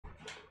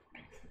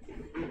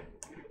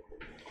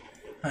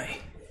Hi.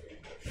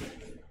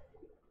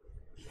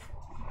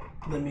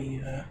 Let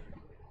me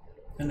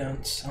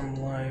announce I'm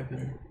live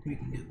and we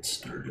can get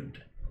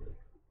started.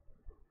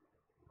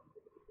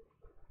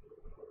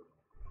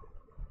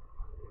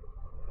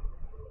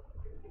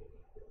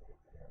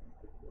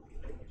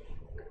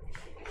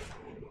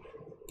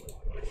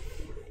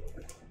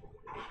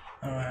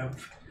 I don't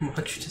have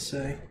much to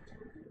say.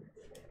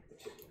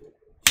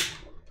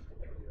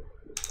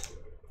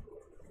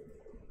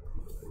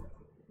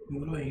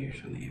 What do I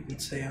usually even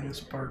say on this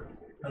part?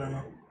 I don't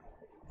know.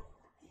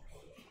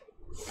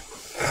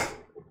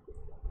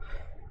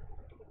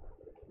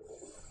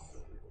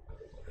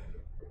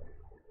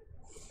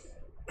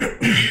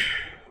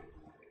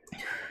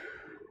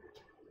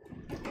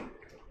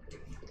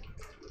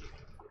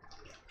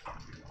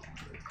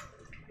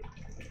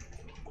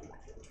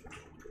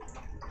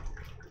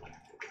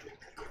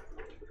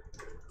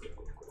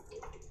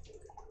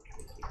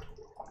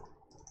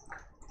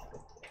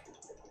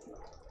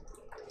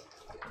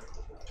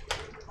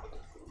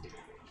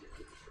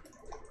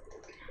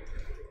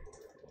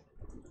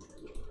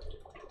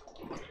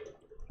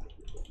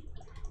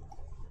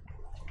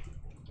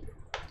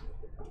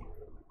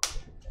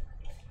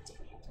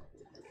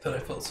 Thought I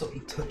felt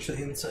something touch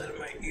the inside of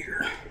my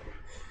ear.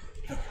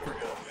 Oh, we're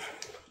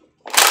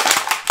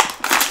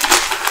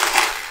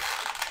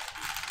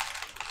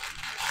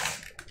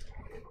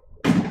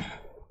going.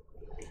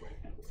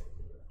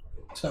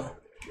 So,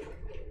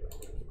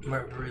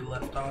 wherever we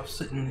left off,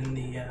 sitting in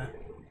the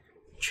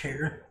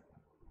chair.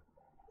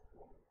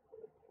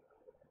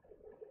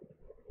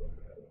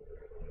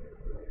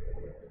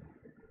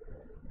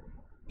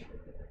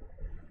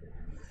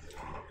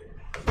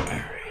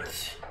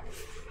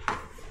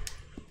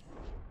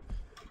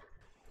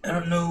 I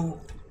don't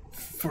know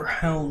for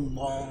how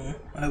long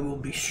I will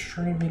be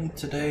streaming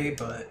today,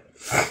 but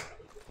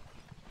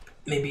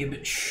maybe a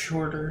bit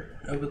shorter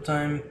of a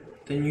time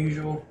than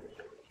usual.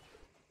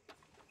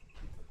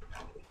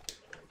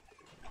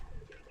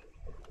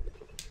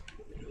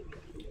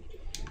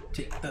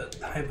 Take the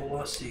high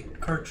velocity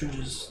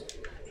cartridges.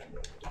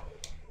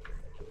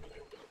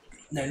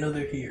 I know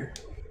they're here.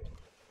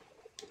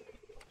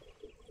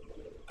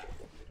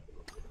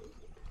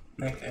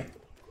 Okay.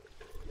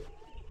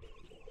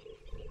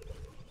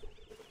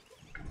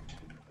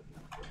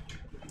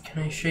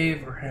 Can I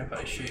shave or have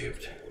I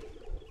shaved?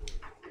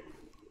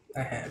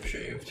 I have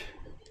shaved.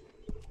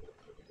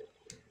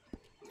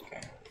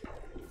 Okay.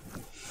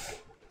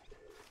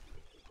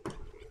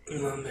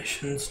 What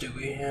missions do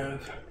we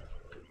have?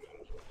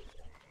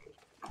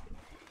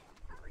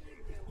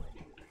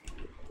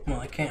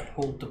 Well, I can't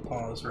hold the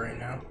pause right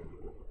now.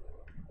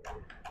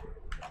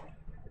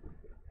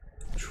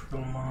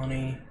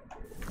 Tromani.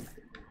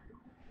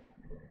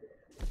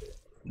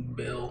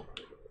 Bill.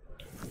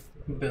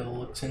 Bill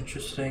looks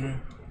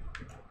interesting.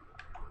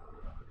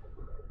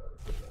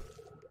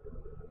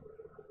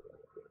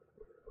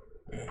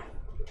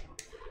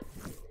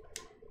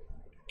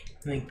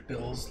 I think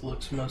Bill's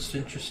looks most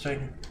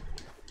interesting.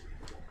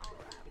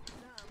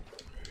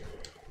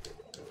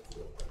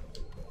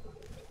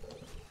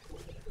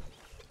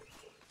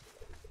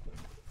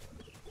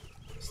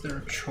 Is there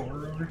a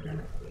chore over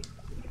here?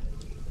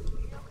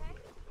 You okay?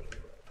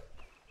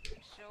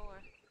 Sure.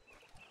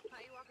 Why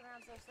are you walking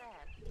around so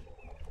sad?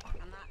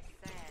 I'm not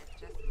sad,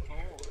 just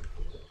bored.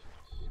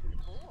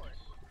 Bored?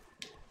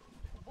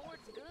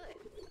 Bored's good.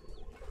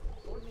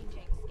 Bored means you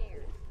ain't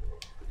scared.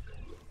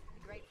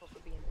 Be grateful for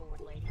being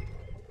bored, lady.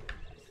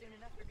 Soon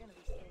enough, you're gonna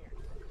be scared.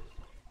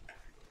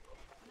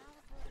 When I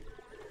was little,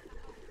 I don't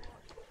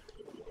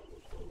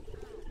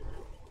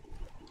know.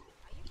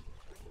 I used to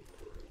dream.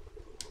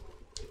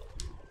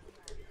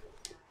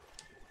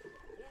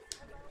 Yes,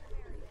 hello,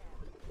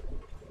 Marianne.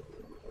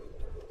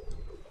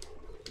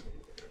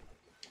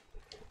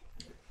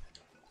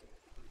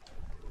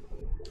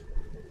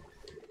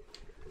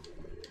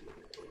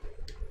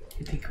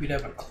 You think we'd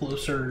have a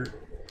closer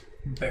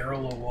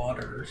barrel of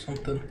water or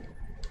something?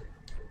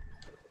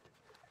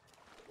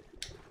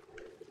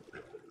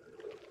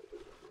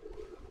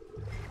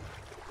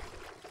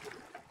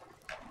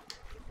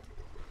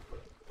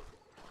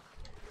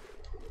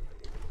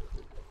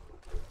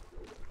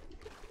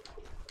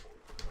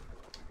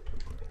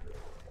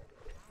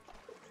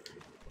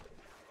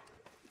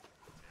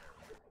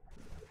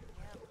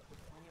 Yep,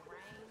 when it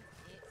rains,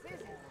 it's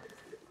busy ones.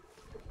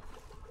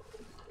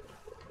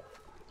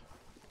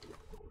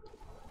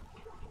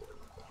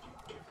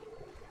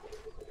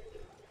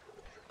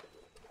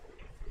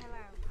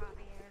 Hello,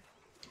 Javier.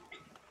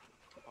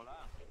 Hola.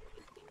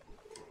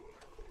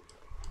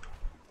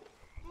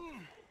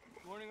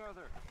 Morning,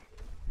 Arthur.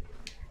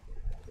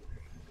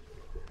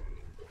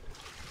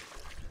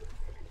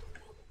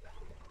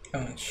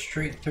 Going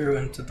straight through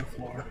into the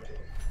floor.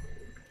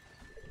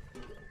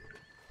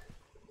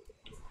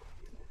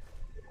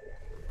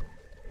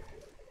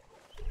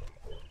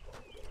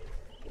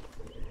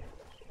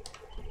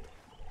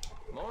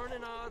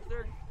 Morning,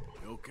 Arthur.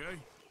 You okay?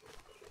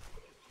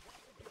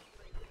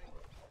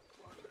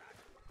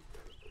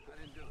 I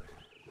didn't do it.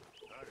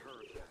 I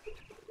heard that.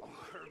 I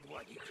heard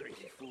what, you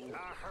crazy fool?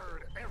 I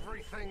heard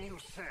everything you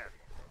said.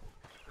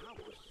 I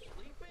was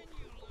sleeping,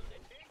 you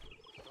lunatic.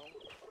 Don't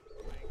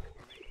make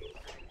me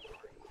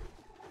angry.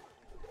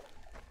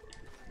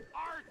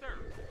 Arthur!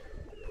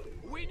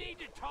 We need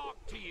to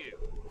talk to you.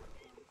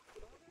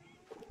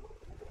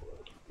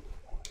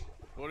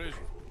 What is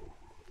it?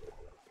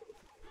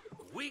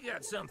 We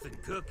got something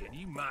cooking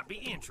you might be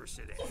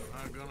interested in.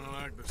 Not gonna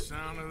like the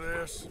sound of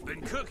this.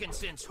 Been cooking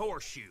since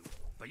Horseshoe,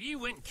 but you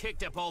went and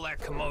kicked up all that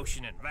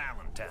commotion in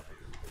Valentine.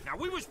 Now,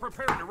 we was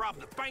prepared to rob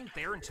the bank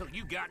there until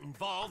you got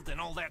involved in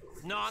all that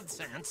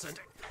nonsense, and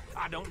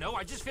I don't know,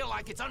 I just feel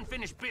like it's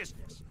unfinished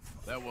business.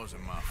 That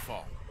wasn't my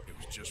fault. It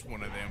was just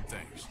one of them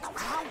things.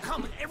 How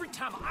come every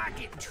time I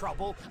get in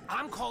trouble,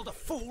 I'm called a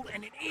fool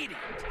and an idiot?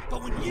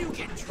 But when you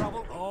get in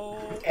trouble,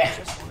 oh, it's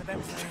just one of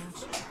them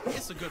things.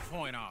 It's a good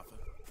point, Arthur.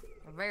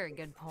 A very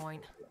good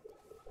point.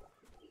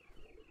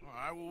 All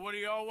right, well, what do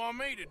y'all want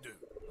me to do?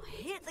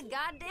 Hit the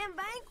goddamn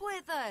bank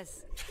with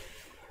us.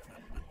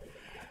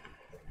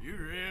 You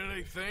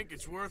really think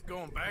it's worth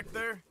going back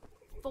there?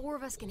 4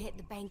 of us can hit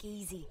the bank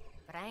easy,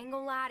 but I ain't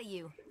gonna lie to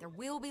you. There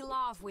will be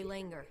law if we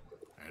linger.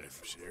 And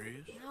if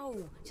serious?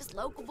 No, just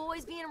local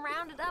boys being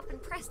rounded up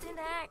and pressed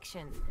into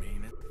action.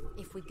 Mean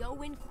it? If we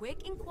go in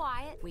quick and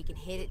quiet, we can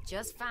hit it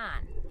just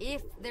fine.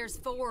 If there's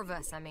 4 of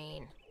us, I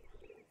mean.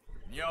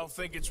 Y'all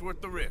think it's worth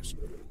the risk?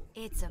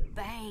 It's a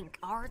bank,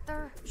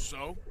 Arthur.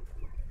 So?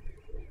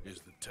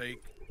 Is the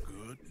take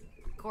good?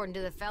 According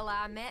to the fella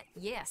I met,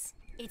 yes.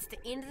 It's the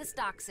end of the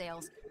stock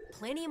sales.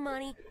 Plenty of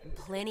money and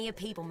plenty of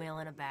people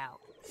milling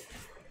about.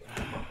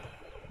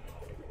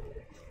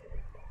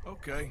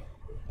 Okay,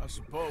 I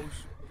suppose.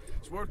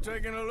 It's worth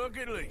taking a look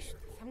at least.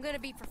 If I'm gonna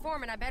be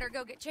performing, I better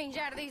go get changed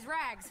out of these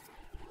rags.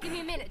 Give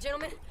me a minute,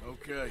 gentlemen.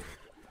 Okay.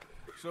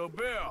 So,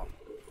 Bill,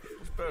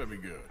 this better be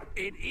good.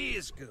 It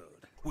is good.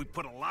 We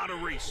put a lot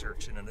of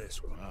research into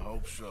this one. I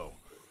hope so.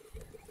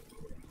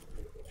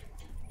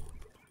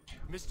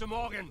 Mr.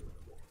 Morgan,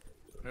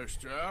 Herr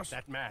Strauss?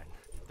 that man.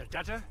 The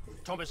debtor,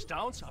 Thomas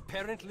Downs,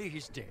 apparently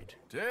he's dead.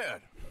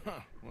 Dead? Huh.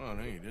 Well,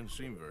 he didn't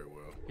seem very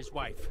well. His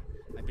wife.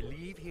 I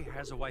believe he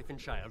has a wife and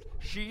child.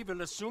 She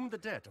will assume the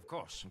debt, of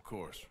course. Of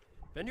course.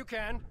 When you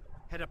can,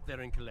 head up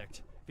there and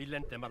collect. We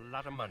lent them a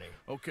lot of money.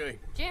 Okay.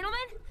 Gentlemen,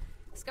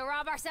 let's go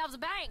rob ourselves a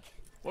bank.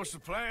 What's the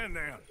plan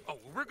then? Oh,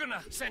 we're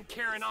gonna send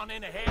Karen on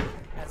in ahead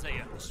as a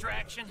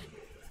distraction.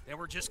 Then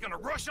we're just gonna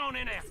rush on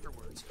in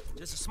afterwards.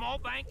 Just a small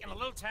bank in a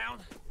little town.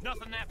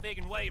 Nothing that big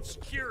in way of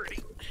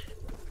security.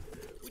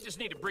 We just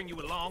need to bring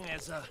you along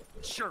as a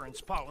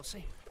insurance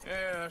policy.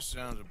 Yeah, that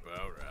sounds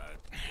about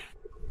right.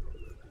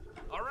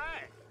 All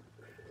right.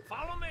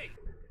 Follow me.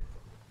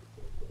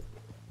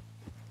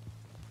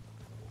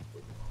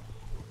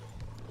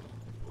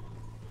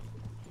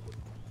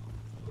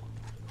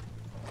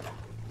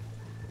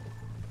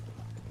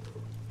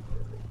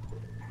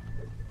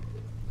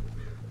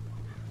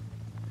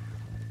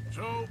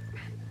 So,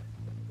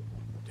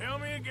 tell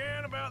me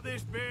again about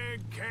this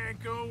big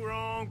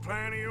can't-go-wrong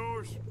plan of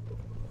yours.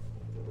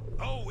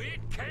 Oh, it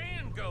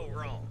can go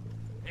wrong.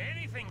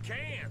 Anything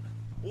can,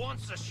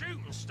 once the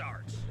shooting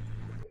starts.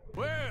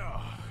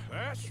 Well,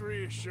 that's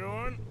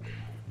reassuring.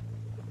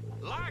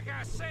 Like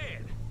I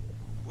said,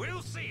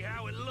 we'll see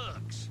how it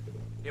looks.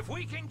 If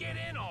we can get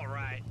in all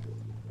right,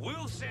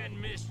 we'll send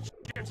Miss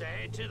Jones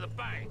ahead to the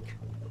bank.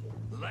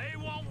 They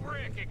won't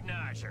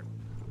recognize her.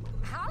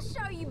 I'll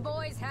show you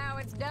boys how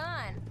it's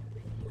done.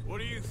 What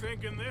are you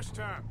thinking this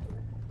time?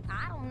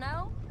 I don't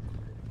know.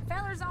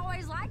 Fellers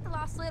always like the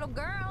lost little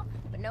girl,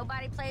 but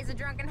nobody plays a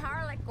drunken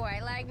harlot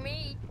quite like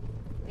me.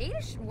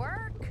 It should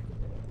work.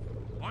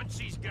 Once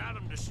she's got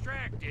them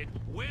distracted,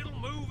 we'll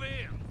move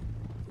in.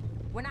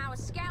 When I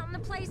was scouting the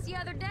place the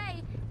other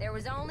day, there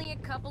was only a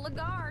couple of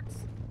guards.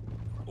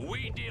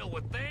 We deal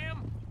with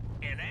them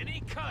and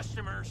any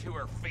customers who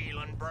are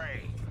feeling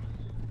brave.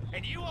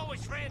 And you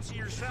always fancy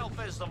yourself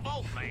as the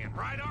Vault Man,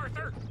 right,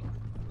 Arthur?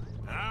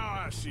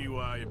 Now I see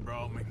why you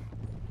brought me.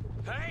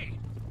 Hey,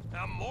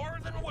 I'm more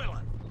than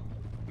willing.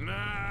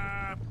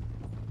 Nah,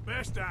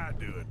 best I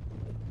do it.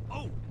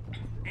 Oh,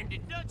 and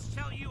did Dutch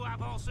tell you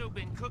I've also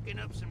been cooking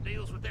up some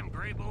deals with them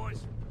Gray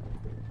Boys?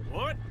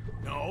 What?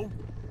 No.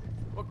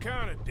 What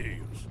kind of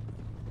deals?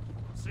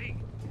 See,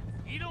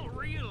 you don't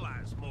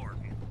realize,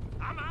 Morgan.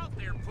 I'm out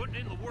there putting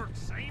in the work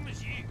same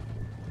as you.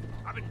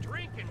 I've been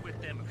drinking with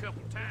them a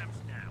couple times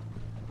now.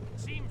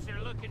 Seems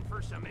they're looking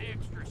for some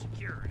extra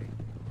security.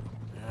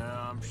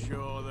 Yeah, I'm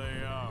sure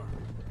they are.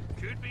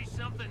 Could be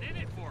something in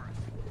it for us.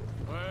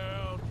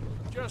 Well,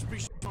 just be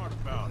smart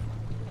about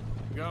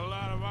it. Got a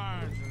lot of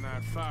irons in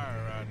that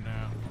fire right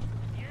now.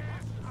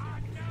 Yes, I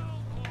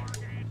know,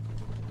 Morgan.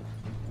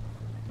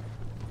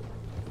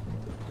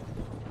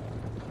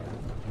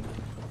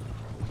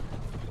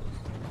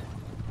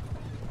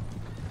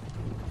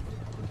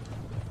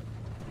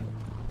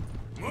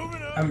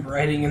 Moving up. I'm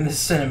writing in the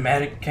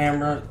cinematic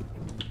camera.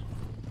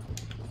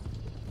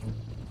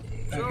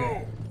 So,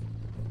 Okay.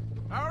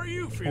 how are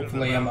you feeling?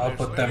 Hopefully I'm about up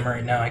this, with them lady?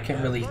 right now. I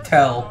can't really I thought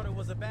tell. it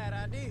was a bad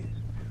idea.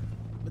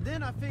 But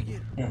then I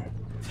figured,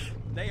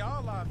 They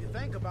all are if you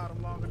think about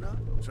them long enough.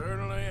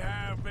 Certainly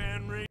have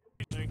been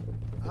recently.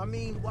 I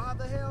mean, why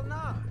the hell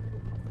not?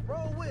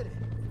 Roll with it.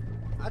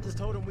 I just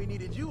told him we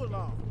needed you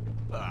along.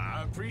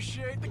 I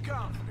appreciate the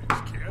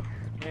confidence, Kip.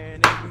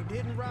 And if we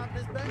didn't rob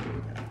this bank,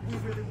 we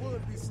really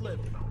would be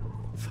slipping.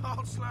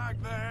 Thoughts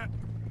like that,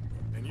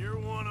 and you're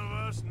one of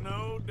us,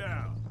 no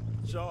doubt.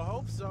 Sure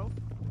hope so.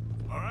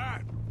 All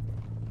right.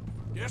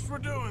 Guess we're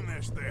doing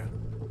this then.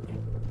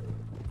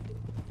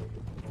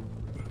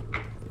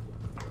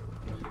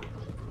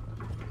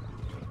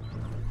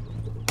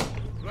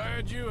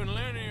 Glad you and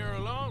Lenny are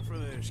along for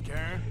this,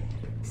 Karen.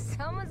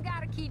 Someone's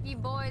got to keep you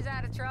boys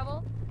out of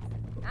trouble.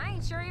 I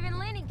ain't sure even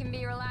Lenny can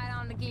be relied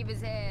on to keep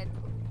his head.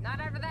 Not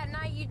after that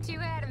night you two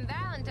had in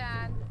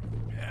Valentine.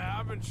 Yeah,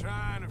 I've been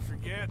trying to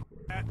forget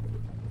that.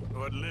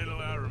 What little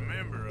I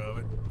remember of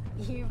it.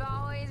 You've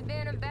always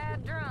been a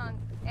bad drunk.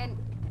 And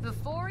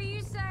before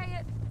you say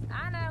it,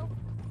 I know.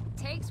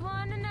 Takes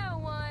one to know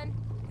one.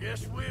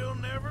 Guess we'll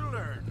never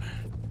learn.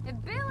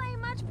 And Bill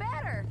ain't much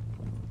better.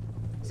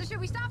 So should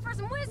we stop for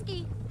some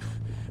whiskey?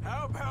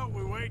 How about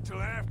we wait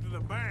till after the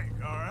bank,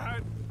 all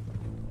right?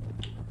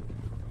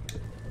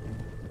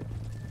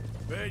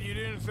 Bet you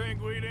didn't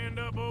think we'd end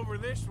up over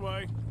this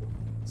way.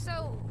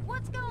 So,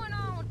 what's going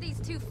on with these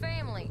two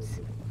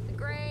families? The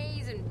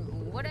Grays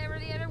and whatever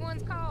the other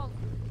one's called?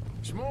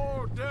 It's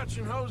more Dutch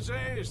and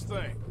Jose's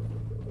thing.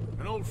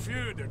 An old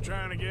feud they're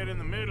trying to get in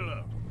the middle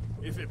of.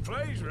 If it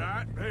plays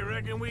right, they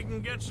reckon we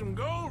can get some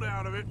gold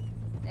out of it.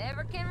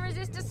 Never can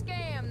resist a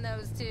scam,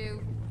 those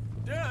two.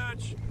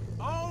 Dutch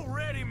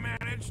already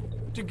managed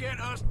to get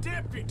us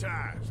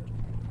deputized.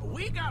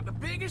 We got the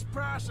biggest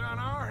price on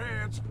our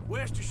heads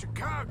west of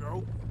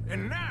Chicago,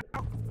 and now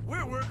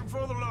we're working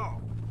for the law.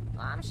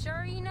 I'm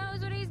sure he knows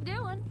what he's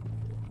doing.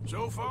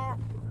 So far,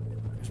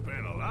 it's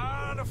been a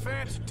lot of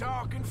fancy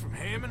talking from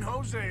him and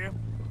Hosea,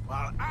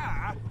 while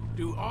I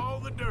do all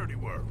the dirty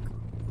work.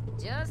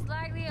 Just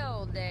like the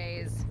old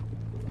days.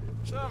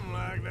 Something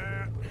like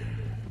that.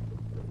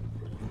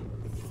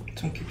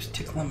 Someone keeps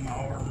tickling my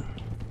arm.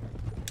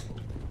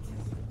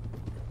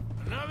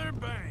 Another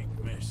bank,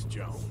 Miss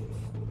Jones.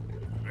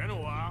 Been a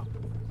while.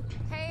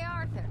 Hey,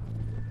 Arthur.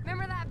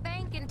 Remember that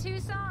bank in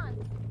Tucson?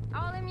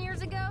 All them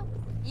years ago?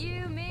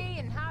 You, me,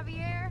 and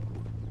Javier?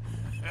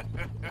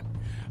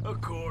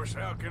 Of course,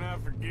 how can I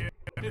forget?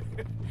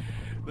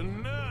 The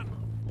nun.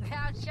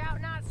 Thou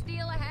shalt not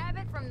steal a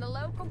habit from the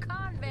local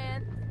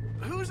convent.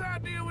 Whose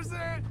idea was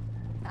that?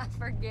 I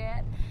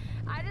forget.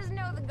 I just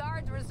know the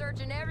guards were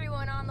searching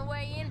everyone on the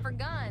way in for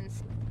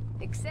guns.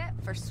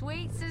 Except for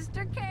sweet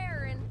Sister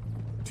Karen.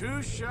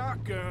 2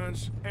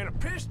 shotguns and a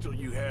pistol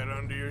you had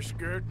under your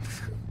skirt.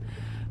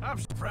 I'm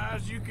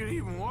surprised you could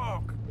even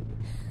walk.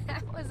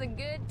 That was a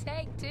good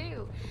take,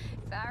 too,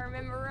 if I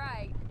remember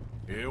right.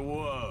 It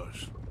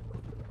was.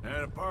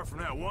 And apart from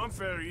that one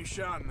fella you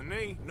shot in the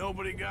knee,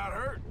 nobody got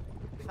hurt.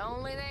 If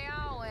only they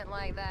all went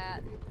like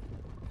that.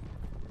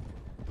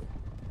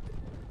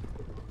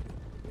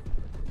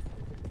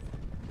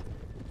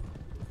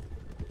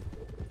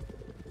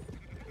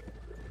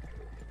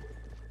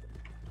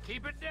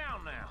 Keep it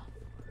down now.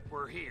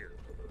 We're here.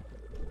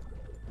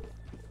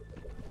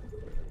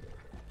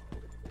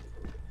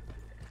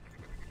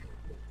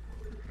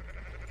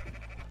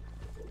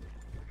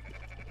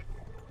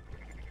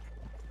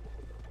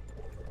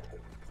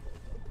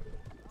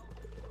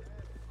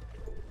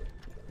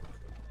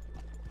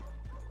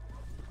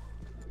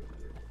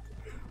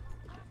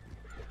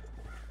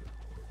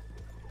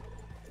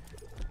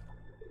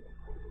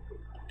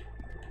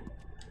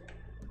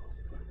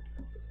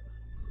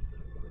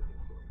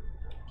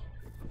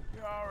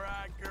 You all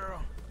right,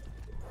 girl?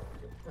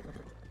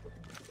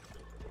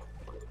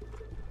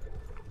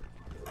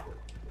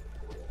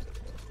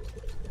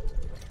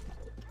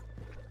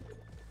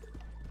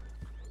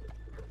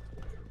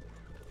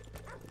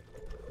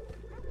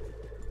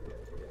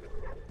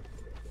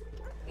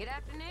 Good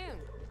afternoon.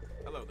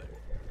 Hello there.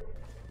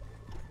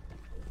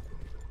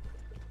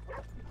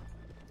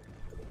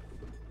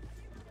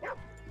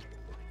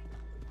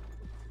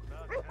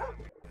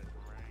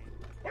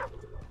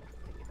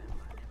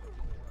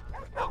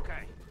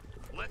 Okay,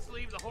 let's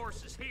leave the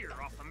horses here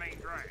off the main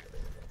drag.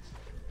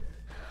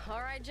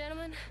 All right,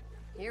 gentlemen,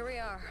 here we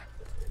are.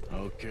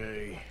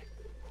 Okay.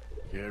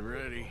 Get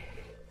ready.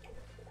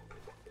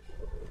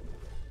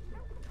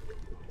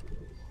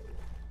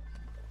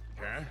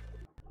 Karen,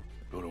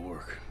 go to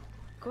work.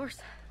 Of course.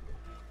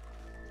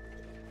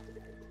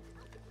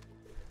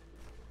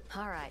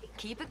 All right,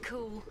 keep it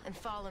cool and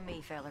follow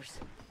me, fellers.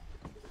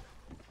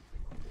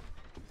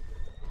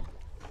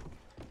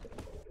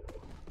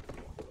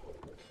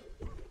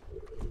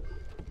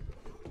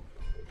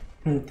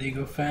 They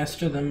go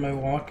faster than my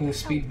walking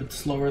speed, but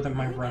slower than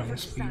my running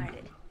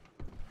speed.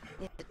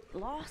 Is it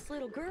lost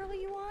little girl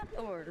you want,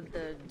 or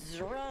the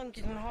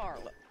drunken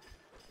harlot?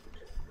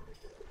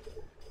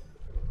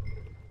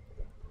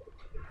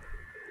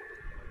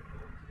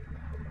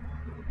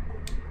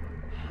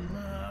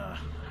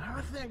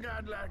 I think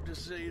I'd like to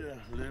see the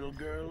little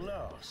girl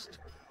lost.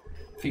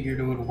 Figured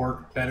it would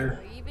work better.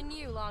 So even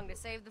you long to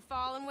save the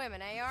fallen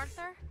women, eh,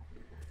 Arthur?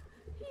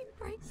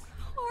 breaks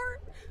my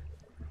heart.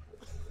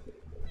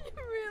 You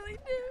really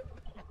do.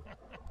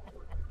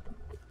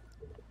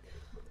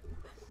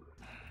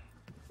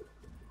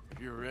 If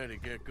you're ready,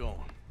 get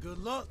going. Good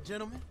luck,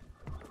 gentlemen.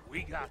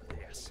 We got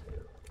this.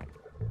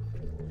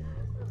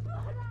 But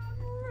I'm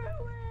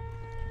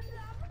ruined.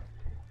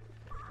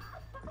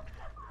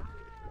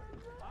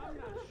 I'm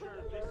not sure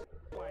this is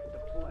quite the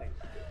place.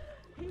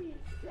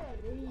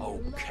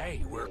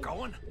 Okay, we're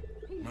going.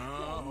 No,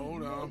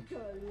 hold on.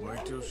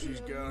 Wait till she's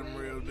got him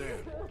reeled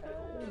in.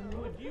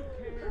 Would you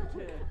care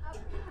to...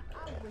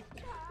 I was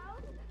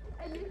proud,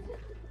 and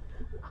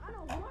I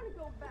don't want to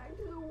go back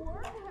to the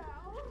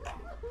workhouse.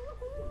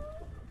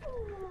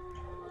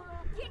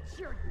 Get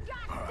your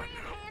goddamn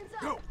hands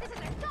up! Go. This is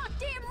a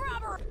goddamn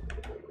robber!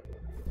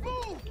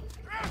 Move!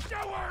 After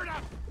word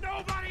up!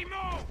 Nobody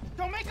move!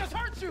 Don't make us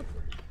hurt you!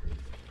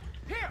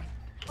 Here!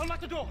 Unlock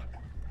the door!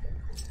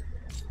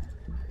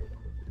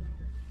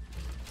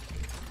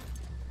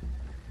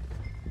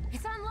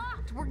 It's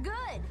unlocked. We're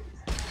good.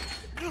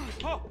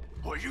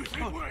 Oh, you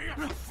think we're here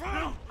for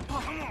fun?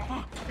 Come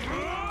on.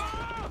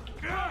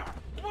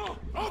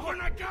 Open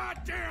the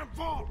goddamn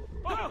vault!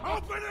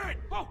 Open it!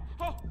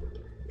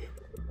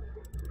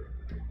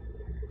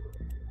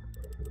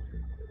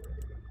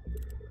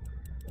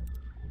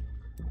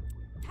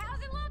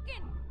 How's it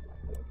looking?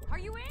 Are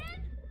you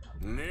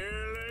in?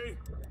 Nearly.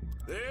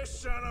 This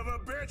son of a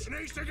bitch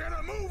needs to get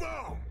a move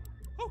on!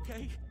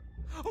 Okay.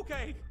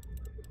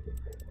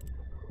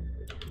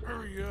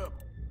 Hurry up.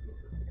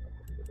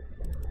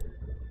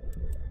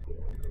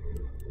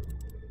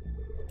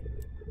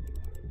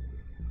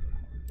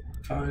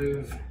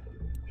 Five,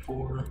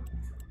 4,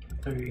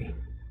 3,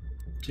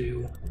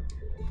 2.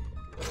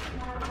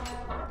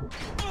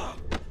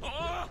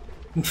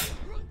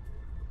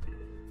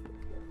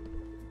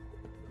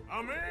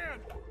 I'm in.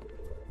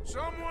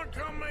 Someone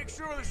come make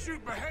sure the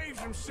chute behaves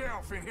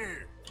himself in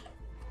here.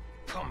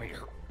 Come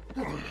here.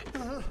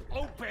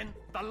 Open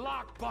the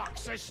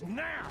lockboxes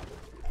now!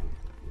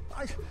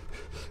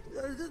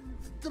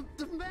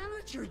 The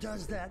manager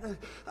does that.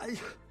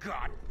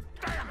 God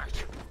damn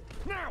it!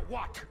 Now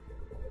what?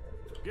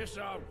 Guess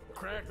I'll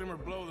crack them or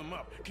blow them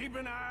up. Keep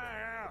an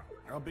eye out.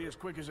 I'll be as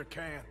quick as I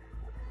can.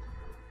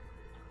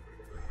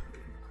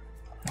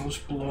 I'll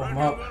just blow I'm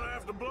them up. gonna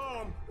have to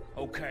blow them.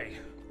 Okay.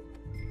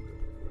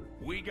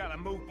 We gotta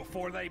move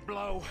before they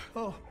blow.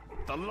 Oh.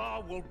 The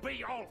law will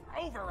be all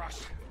over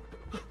us.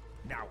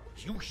 Now,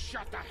 you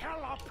shut the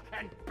hell up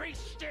and be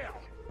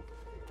still.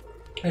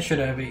 I should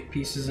have 8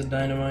 pieces of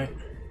dynamite.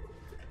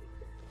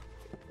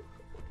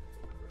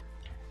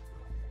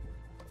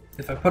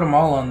 If I put them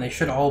all on, they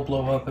should all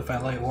blow up if I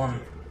light one.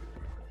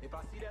 If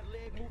I see that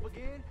leg move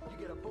again, you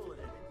get a bullet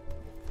in it.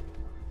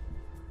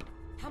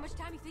 How much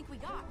time you think we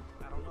got?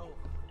 I don't know.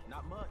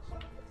 Not much.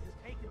 This is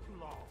taking too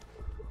long.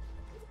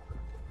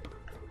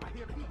 I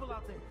hear people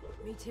out there.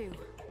 Me too.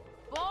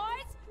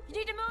 Boys, you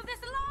need to move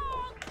this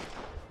along!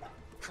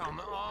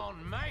 Come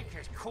on, make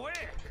it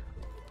quick.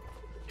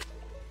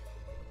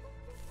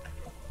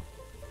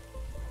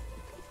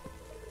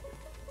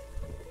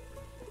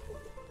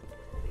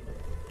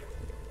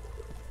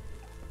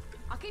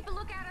 I'll keep a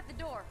lookout at the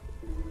door.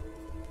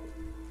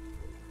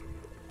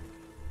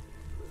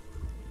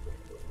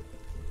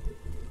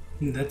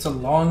 That's a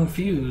long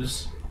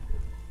fuse.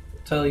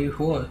 Tell you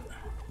what.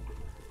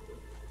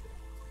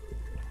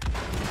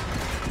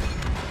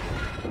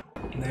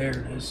 There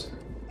it is.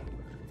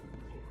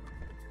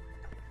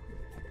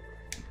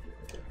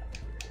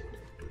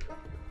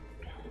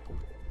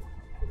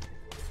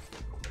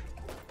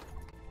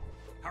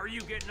 How are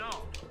you getting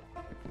on?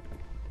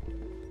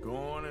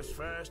 Going as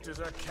fast as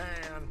I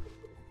can.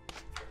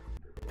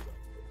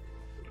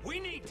 We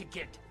need to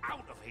get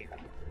out of here.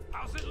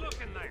 How's it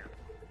looking there?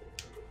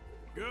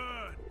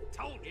 Good.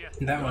 Told you.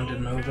 That one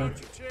didn't Don't open.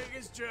 count your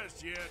chickens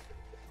just yet.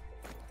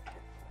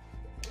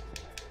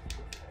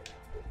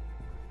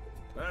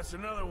 That's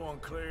another one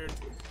cleared.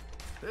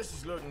 This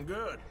is looking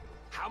good.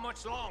 How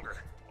much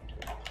longer?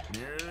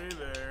 Nearly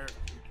there.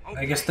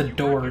 I guess the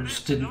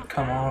doors didn't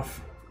come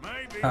off.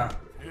 Maybe. Huh.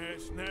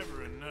 It's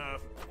never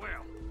enough.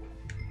 Well,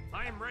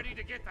 I am ready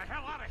to get the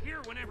hell out of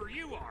here whenever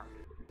you are.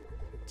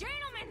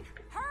 Gentlemen,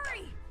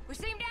 hurry! We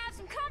seem to have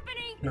some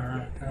company!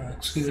 Alright,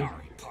 that's good.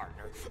 Sorry,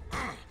 partner.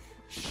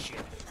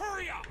 Shit.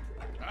 Hurry up!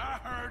 I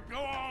heard. Go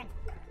on.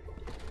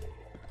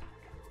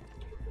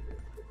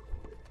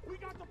 We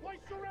got the place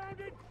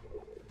surrounded!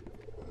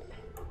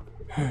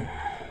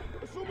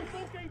 Assuming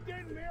folk ain't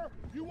dead in there,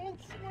 you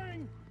won't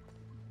swing!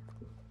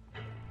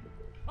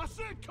 I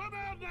said come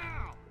out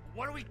now!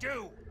 What do we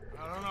do?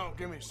 I don't know.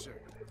 Give me a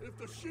second. If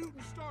the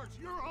shooting starts,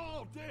 you're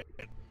all dead!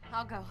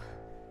 I'll go.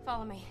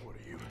 Follow me. What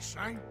are you,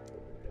 insane?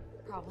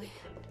 Probably.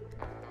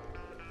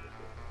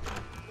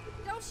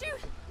 Don't shoot!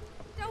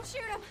 Don't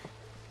shoot him!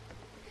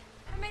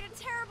 I made a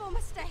terrible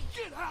mistake.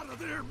 Get out of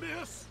there,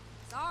 miss!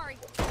 Sorry.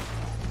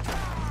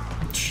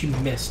 She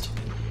missed.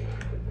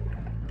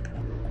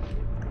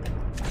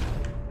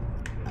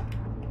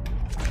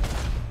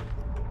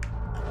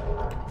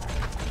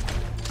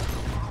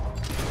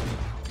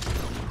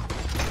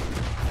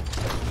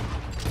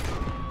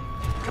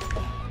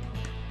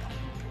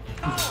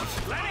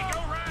 Oh, let it go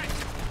right.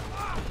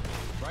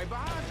 Right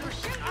behind you.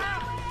 Shooting our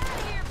way out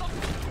of here,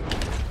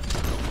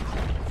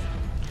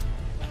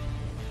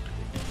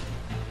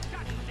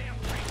 Goddamn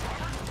tree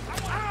crawler. I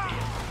want to see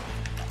it.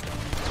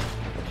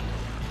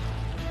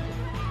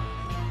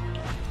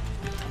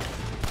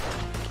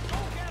 Go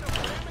get him,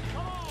 Sammy.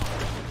 Come on.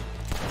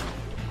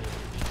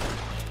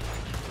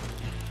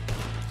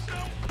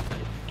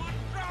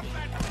 Drop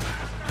that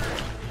bastard.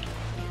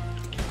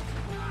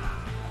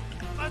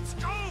 Let's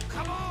go,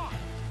 come on.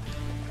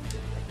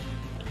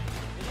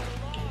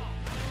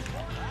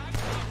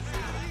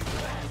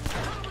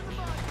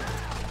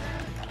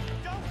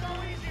 Don't go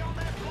easy on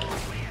that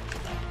bullshit.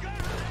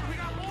 We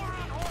got more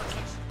on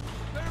horses.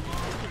 They're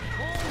moving.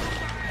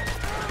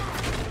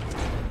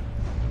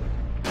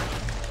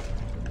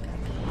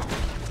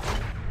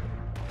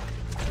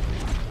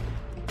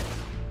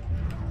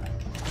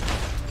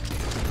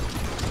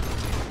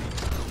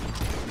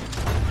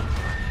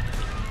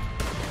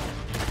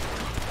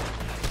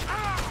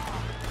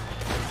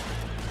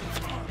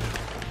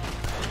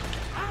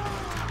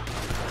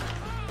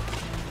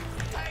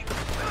 Hey,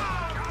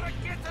 gotta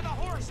get to the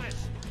horses.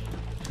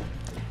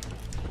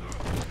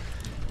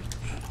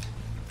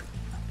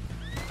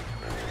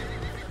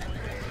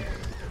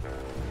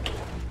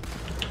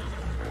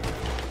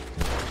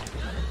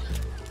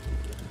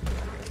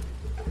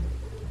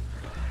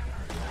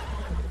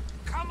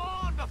 Come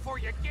on before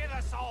you get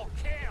us all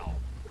killed.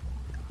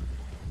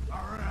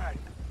 All right.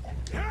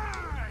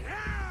 Yeah,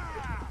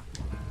 yeah!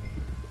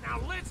 Now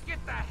let's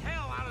get the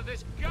hell out of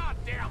this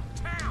goddamn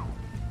town.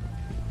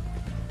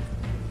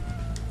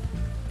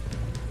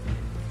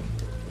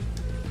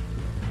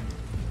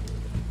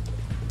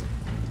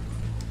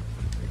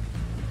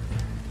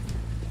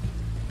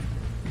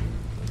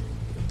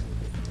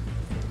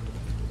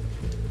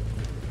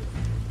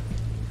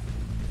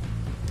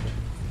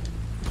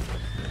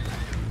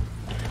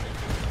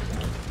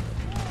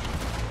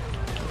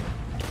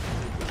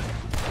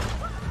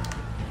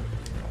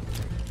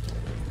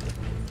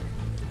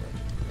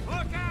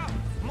 Look out!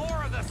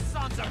 More of the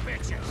sons of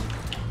bitches!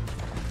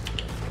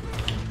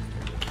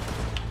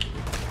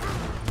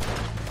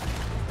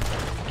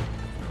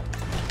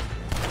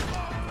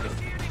 You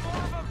see any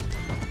more of them?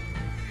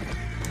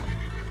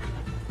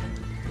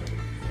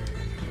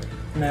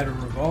 And had a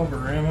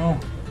revolver ammo.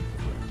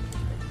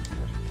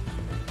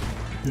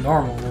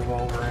 Normal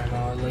revolver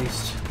ammo, at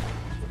least.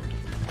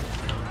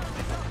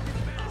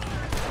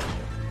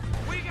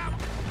 We got...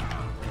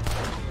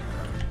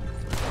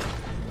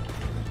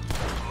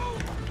 Oh,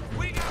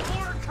 we got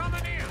more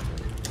coming in!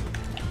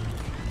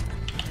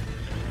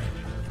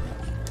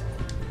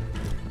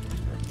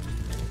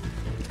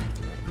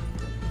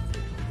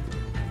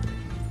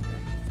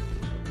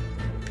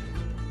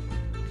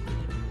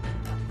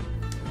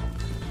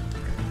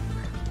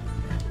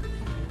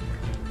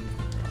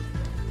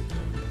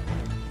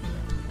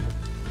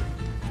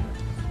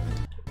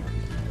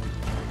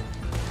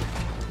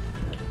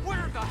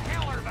 Where the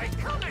hell are they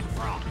coming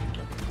from?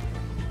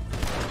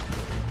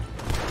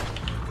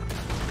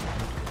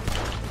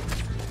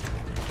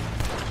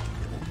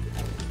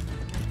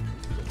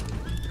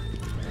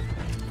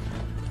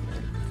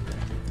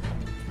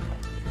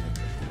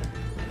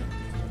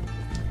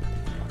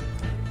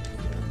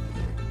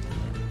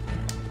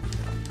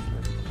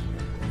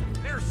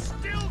 They're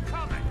still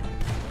coming!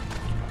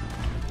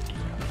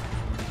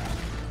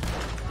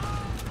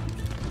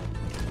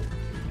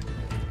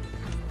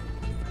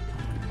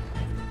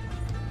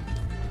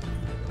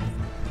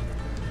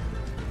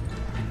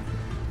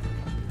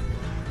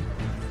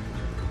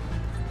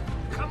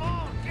 Come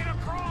on, get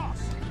across!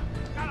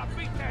 Gotta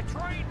beat that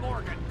train,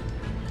 Morgan!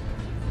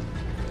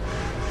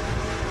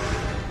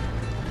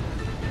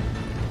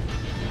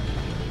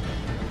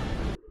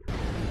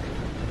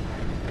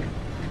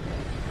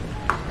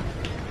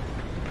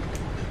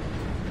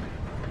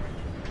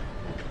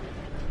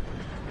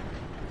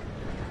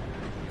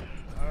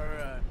 All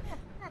right.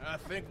 I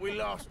think we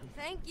lost him.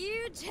 Thank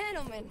you,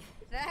 gentlemen.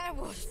 That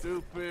was...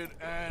 Stupid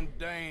and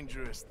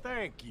dangerous.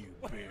 Thank you,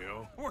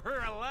 Bill.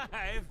 We're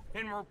alive,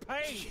 and we're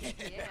paid!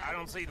 I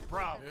don't see the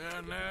problem. Yeah,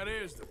 and that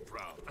is the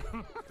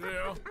problem.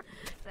 Still,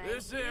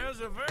 this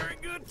is a very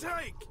good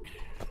take.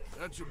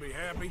 That should be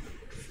happy,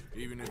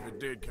 even if it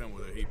did come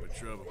with a heap of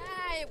trouble.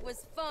 Ah, it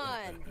was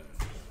fun.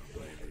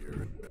 Maybe you're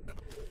right.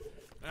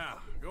 Now,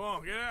 go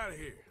on, get out of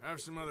here. I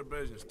have some other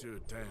business to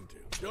attend to.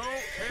 Don't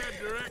head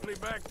directly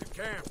back to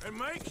camp, and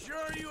make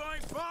sure you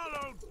ain't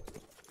followed.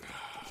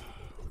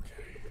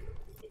 Okay.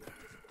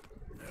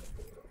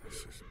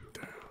 This is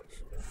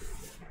Downs.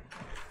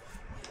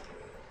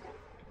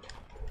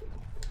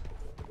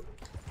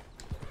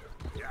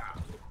 Yeah.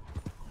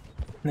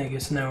 I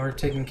guess now we're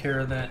taking care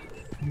of that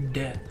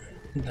debt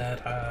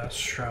that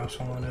Strauss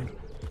wanted.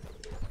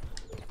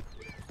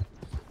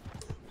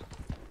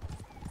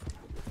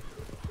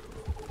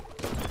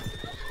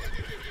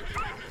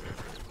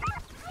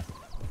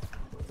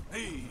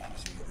 Easy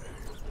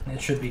there.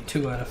 It should be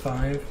 2 out of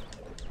 5.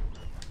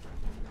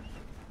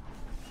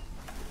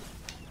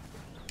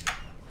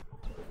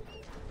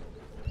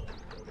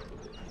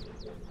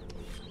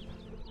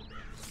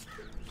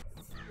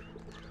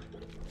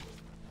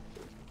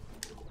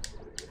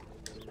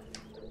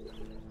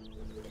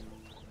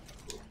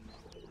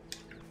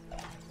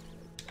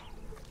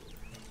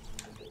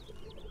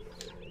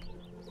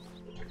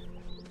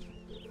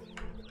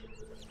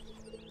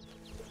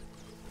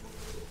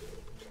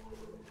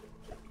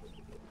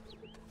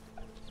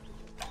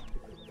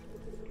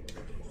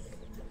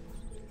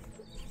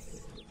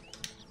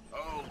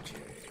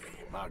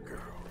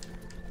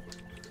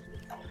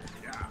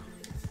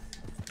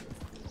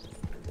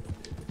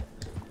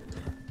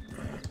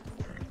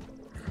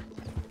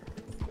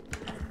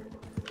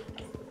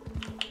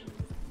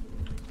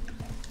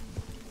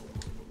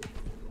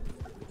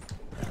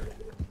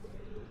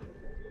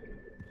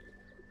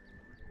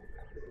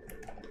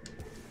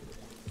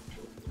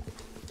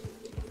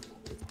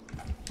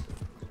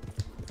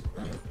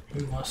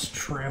 We must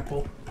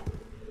trample.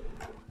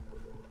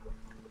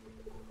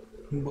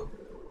 What?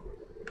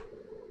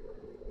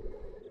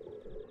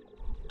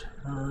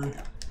 Turn.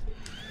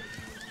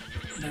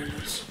 There it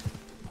is.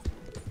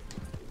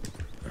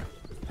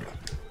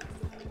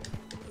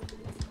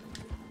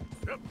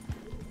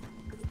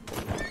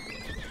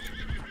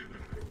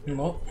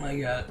 Well, I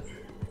got.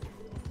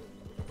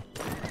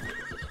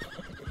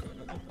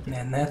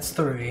 And that's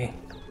 3.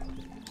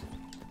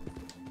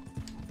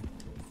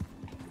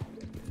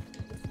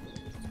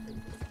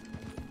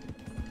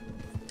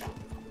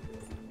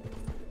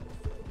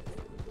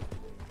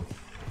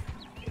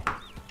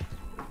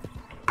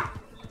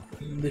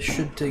 This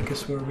should take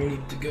us where we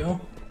need to go.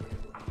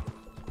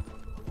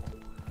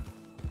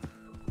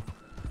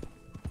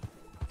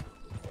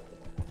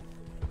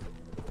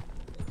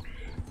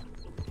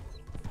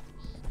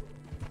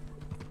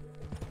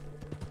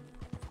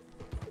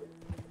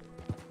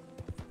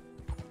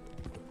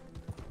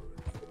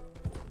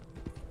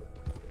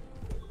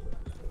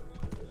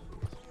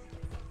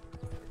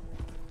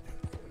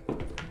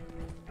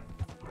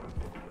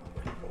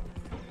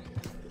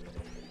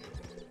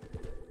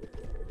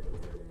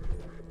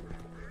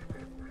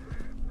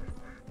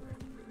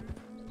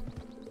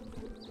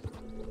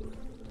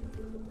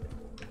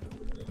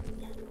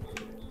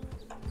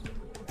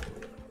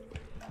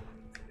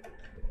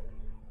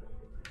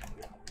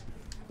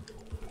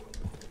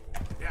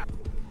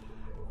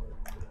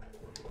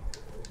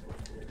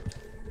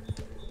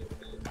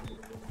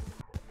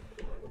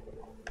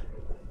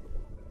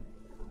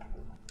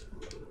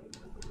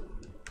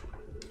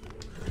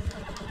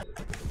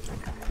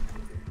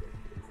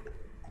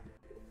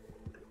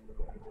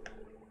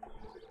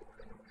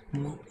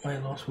 Nope, I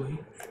lost weight.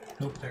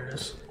 Nope, there it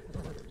is.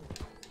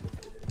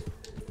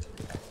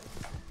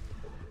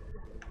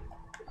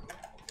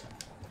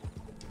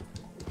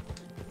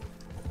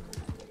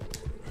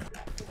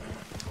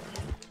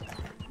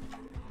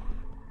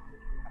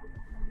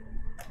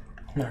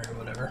 Alright,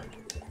 whatever.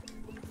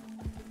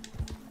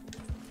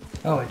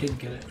 Oh, I did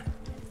get it.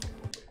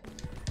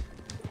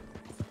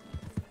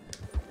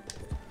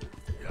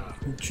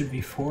 It should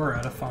be 4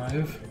 out of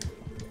 5.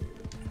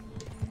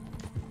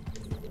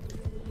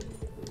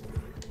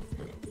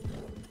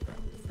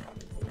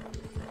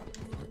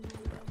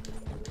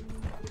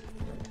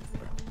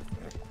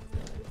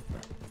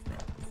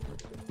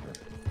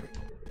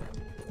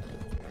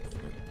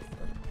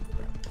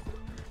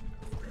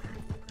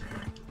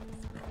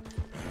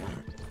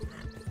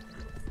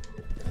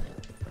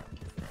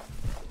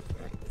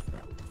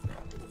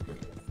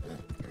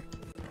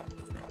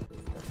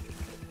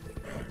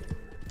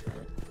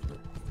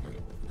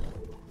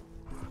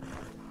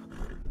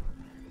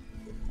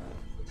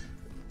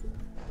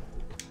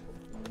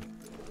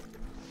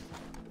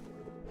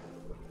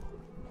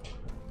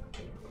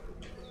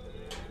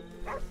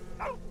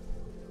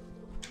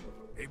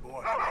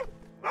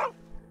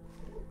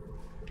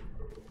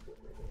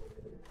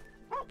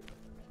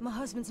 My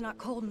husband's not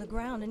cold in the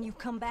ground and you've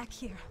come back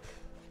here.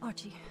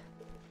 Archie,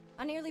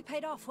 I nearly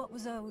paid off what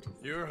was owed.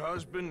 Your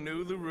husband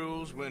knew the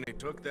rules when he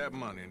took that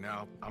money.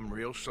 Now, I'm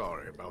real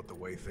sorry about the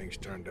way things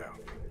turned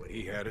out. But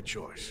he had a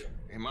choice.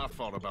 Ain't my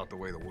fault about the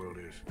way the world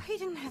is. He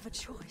didn't have a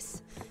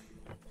choice.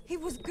 He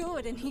was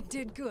good and he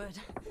did good.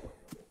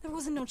 There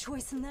wasn't no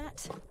choice in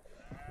that.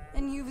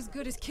 And you as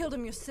good as killed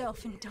him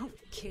yourself, and don't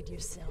kid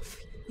yourself.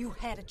 You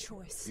had a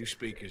choice. You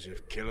speak as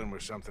if killing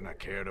was something I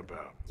cared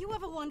about. You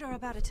ever wonder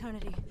about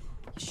eternity?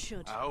 You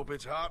should. I hope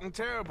it's hot and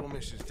terrible,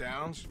 Mrs.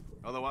 Downs.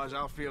 Otherwise,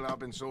 I'll feel I've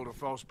been sold a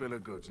false bill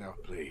of goods. Now,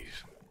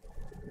 please,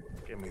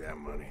 give me that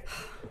money.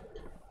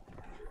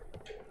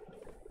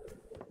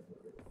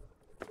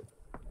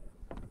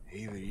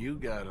 Either you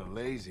got a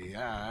lazy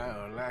eye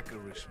or lack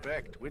of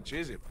respect. Which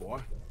is it,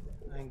 boy?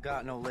 I ain't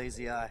got no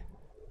lazy eye.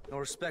 No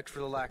respect for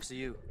the likes of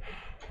you.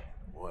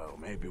 Well,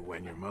 maybe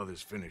when your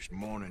mother's finished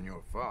mourning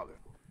your father,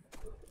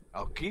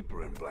 I'll keep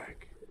her in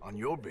black, on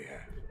your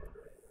behalf.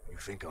 You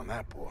think on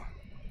that, boy?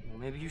 Well,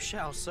 maybe you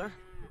shall, sir.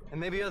 And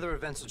maybe other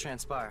events will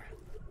transpire.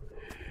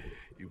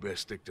 You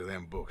best stick to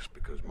them books,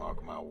 because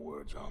mark my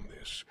words on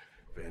this.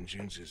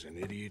 Vengeance is an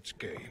idiot's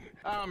game.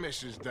 Ah,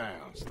 Mrs.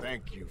 Downs,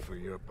 thank you for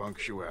your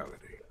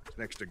punctuality. It's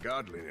next to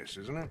godliness,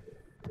 isn't it?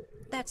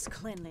 That's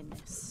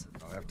cleanliness.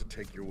 I'll have to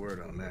take your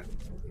word on that.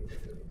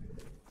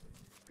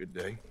 Good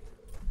day.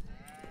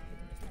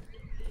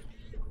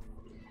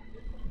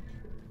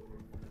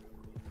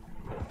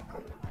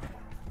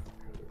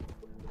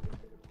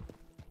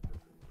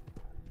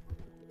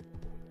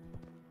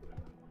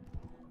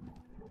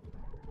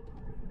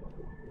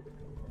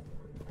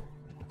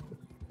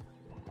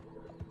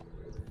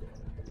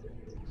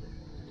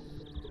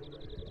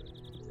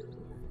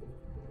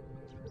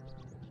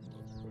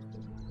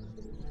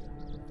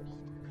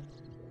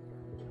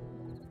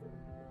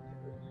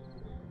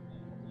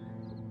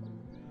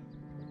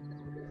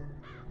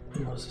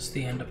 Was this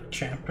the end of a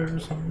chapter or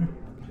something?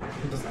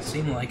 It doesn't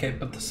seem like it,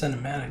 but the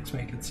cinematics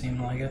make it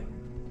seem like it.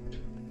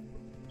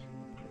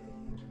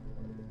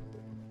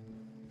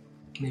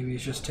 Maybe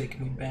he's just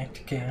taking me back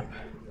to camp.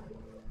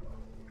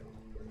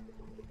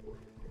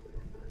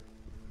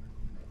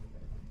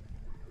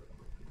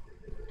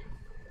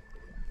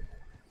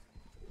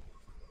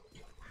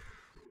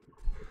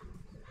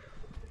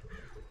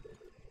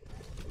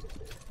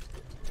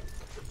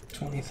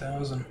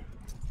 20,000.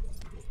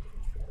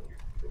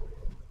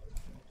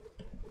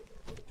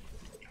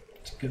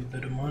 It's a good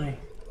bit of money.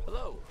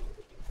 Hello.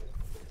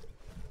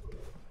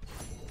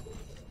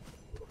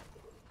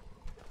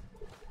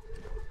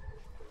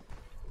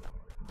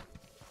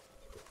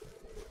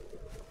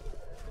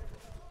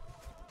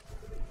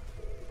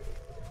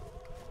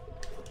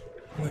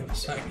 Wait a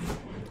second.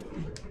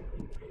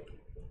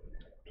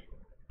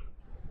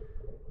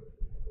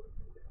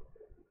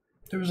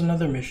 There was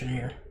another mission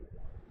here.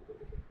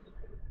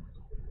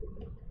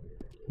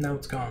 Now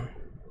it's gone.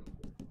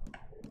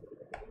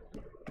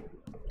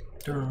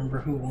 Don't remember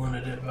who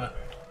wanted it, but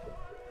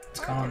it's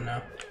gone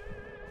now.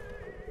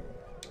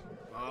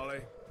 Molly,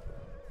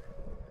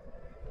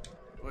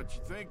 what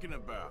you thinking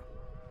about?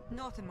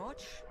 Nothing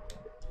much.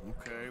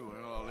 Okay,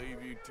 well, I'll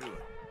leave you to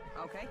it.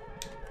 Okay.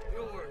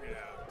 You'll work it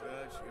out,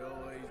 Dutch. You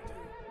always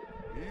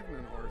do.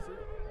 Evening, Arthur.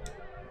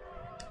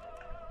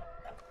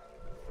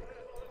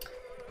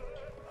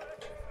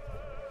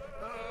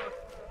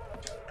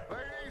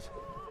 Ladies,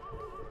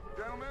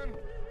 gentlemen,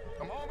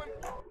 a moment.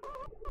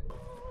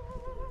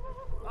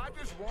 I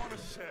just want to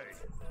say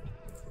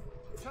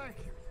thank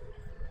you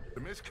to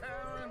Miss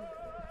Karen,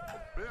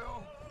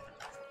 Bill,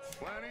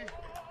 Lenny,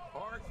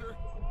 Arthur.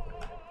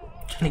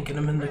 Trying to get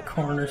him in the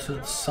corner so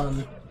the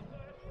sun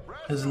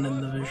isn't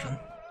in the vision.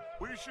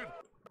 We should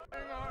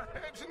hang our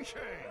heads in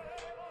shame.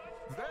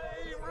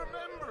 They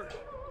remembered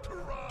to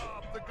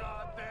rob the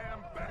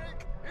goddamn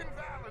bank in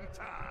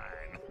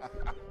Valentine.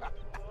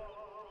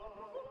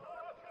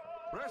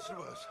 Rest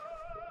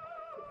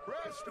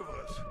of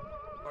us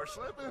are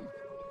slipping.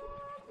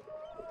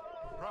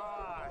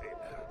 Pride.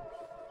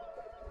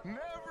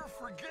 Never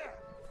forget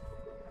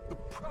the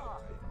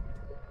pride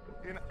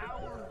in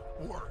our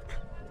work.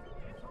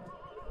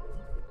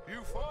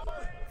 You four,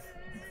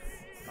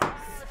 I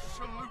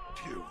salute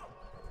you.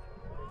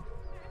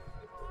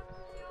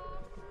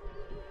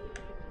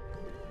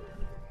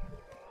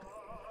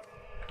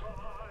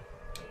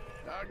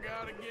 I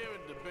gotta give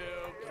it to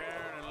Bill,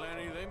 Karen, and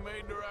Lenny. They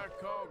made the right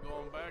call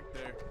going back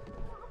there.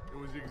 It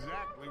was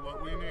exactly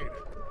what we needed.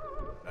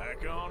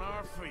 Back on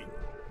our feet.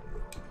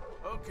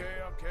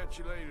 Okay, I'll catch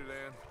you later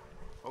then.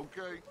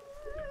 Okay.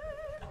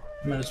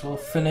 Might as well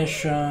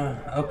finish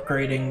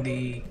upgrading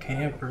the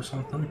camp or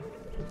something.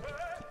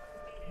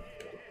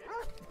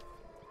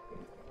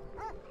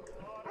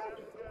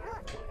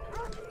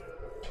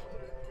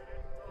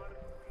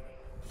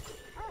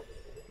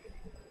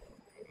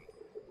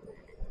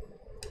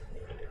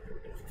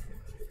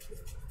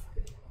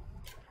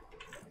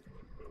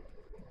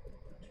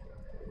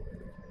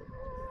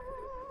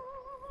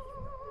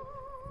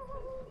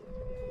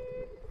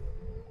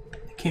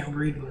 Can't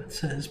read what it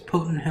says.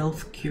 Potent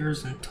health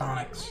cures and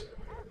tonics.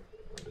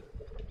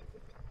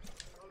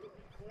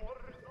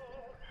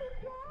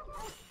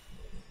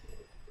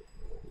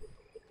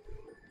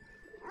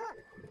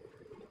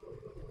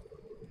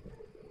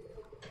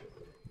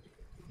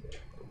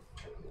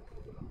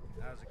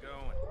 How's it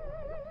going?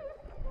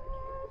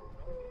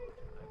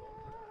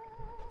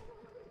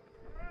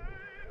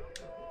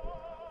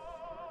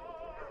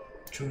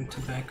 Chewing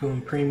tobacco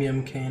and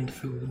premium canned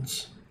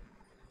foods.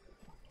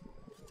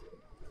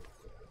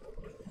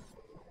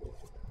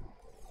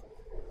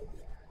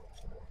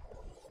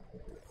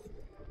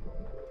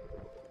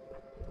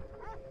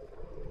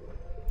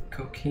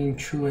 Cocaine,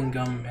 chewing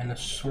gum, and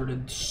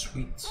assorted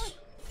sweets.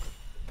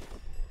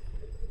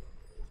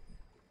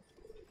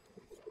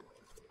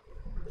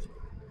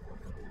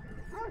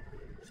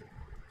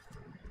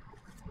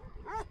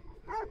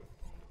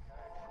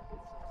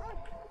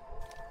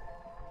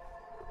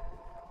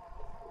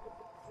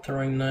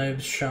 Throwing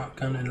knives,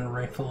 shotgun, and a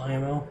rifle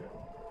ammo.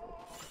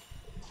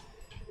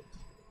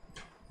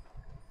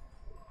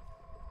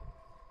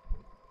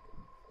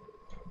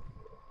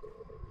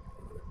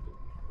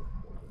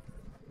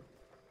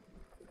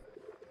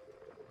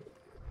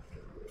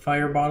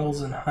 Fire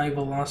bottles and high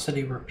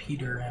velocity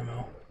repeater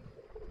ammo.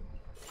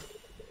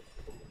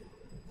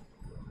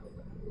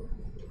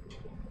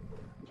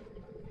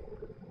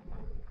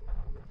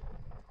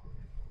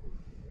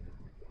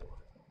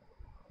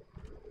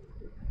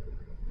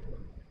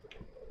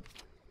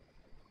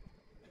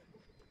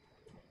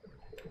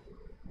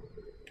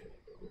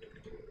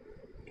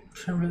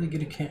 Should I really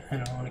get a camp? I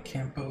don't want a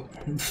camp boat.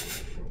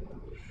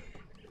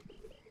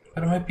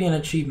 But it might be an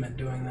achievement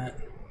doing that.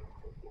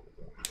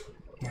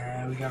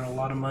 Yeah, we got a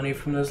lot of money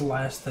from this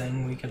last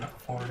thing. We can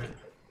afford it.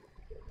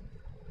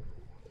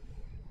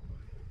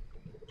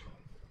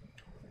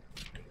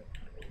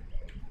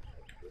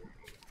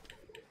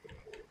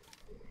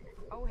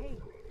 Oh, hey.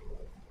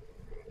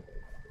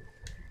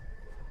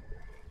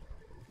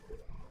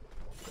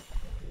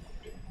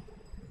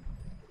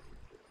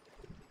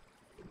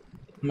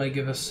 Might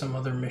give us some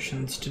other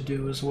missions to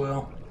do as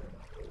well.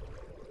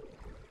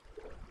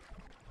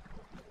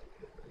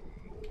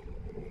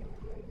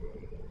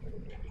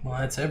 Well,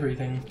 that's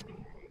everything.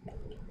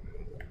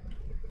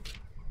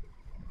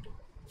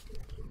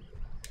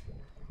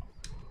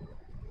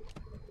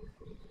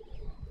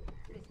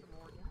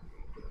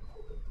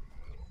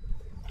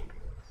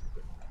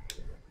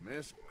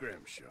 Miss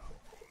Grimshaw. workshop.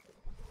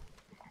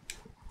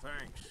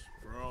 Thanks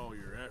for all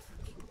your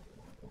efforts.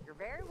 You're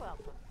very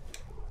welcome.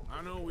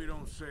 I know we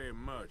don't say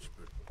much,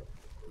 but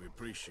we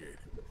appreciate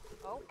it.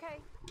 Okay.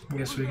 I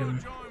guess we can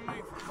Join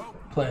me for poker.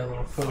 play a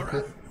little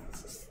poker.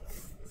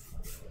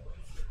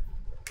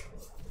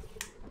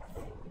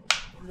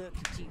 Look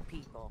at you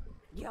people.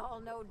 Y'all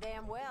know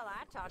damn well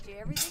I taught you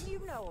everything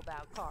you know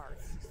about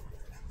cards.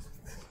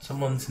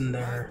 Someone's in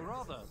there. My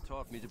brother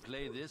taught me to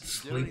play this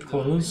Sleep during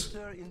clothes? the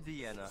winter in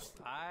Vienna.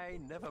 I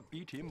never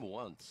beat him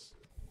once.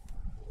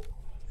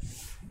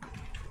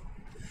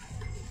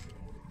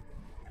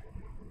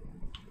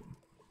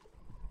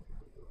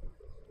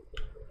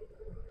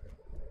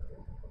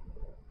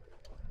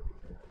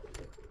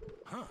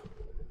 Huh.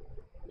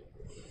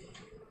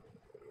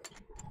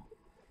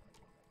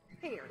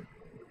 Here.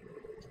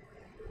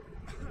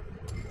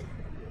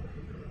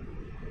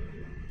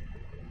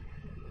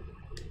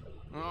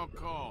 I'll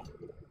call.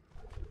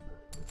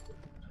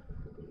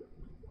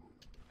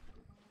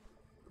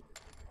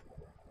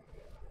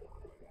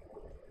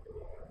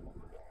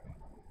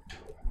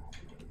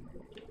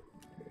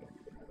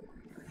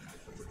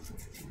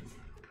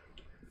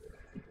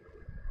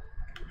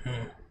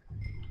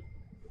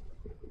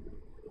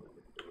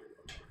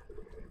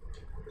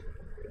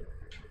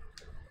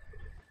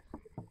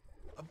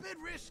 A bit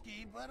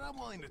risky, but I'm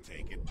willing to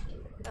take it.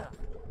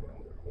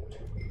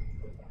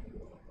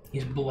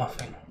 He's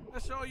bluffing.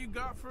 That's all you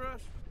got for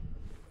us?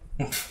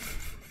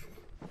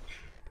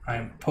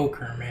 I'm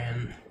poker,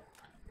 man.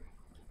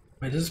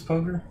 Wait, is this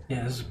poker?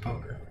 Yeah, this is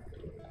poker.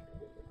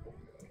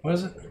 What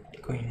is it?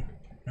 Queen.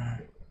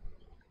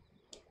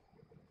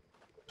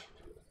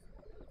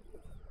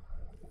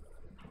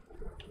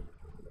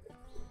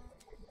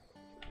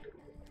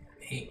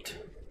 8.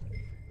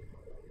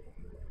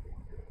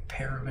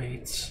 Pair of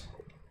 8s.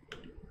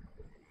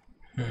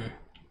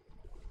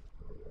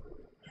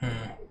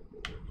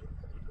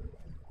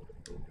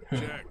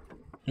 Check.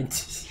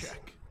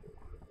 Check.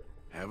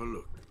 Have a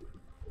look.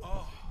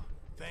 Oh,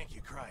 thank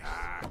you, Christ.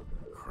 Ah,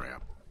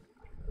 crap.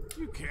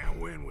 You can't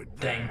win with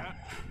that. Dang.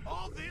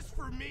 All this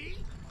for me?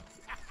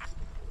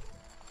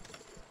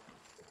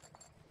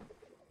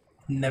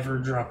 Never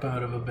drop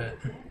out of a bit.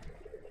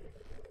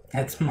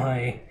 That's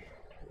my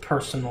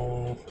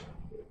personal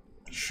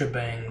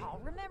shebang. Oh,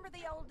 remember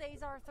the old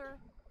days, Arthur?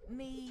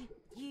 Me,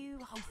 you,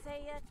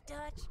 Hosea,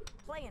 Dutch,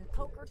 playing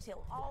poker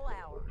till all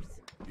hours.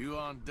 You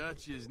on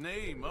Dutch's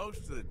knee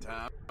most of the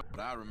time, but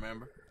I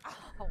remember.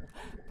 Oh,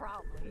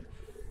 probably.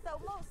 Though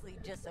mostly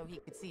just so he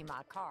could see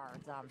my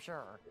cards, I'm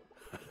sure.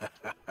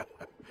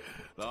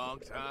 Long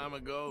time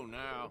ago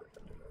now.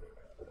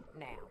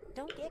 Now,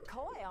 don't get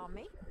coy on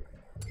me.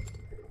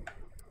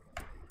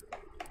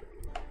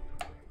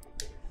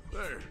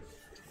 There.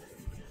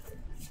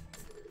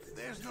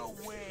 There's no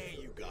way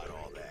you got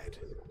all that.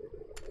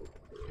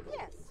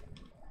 Yes.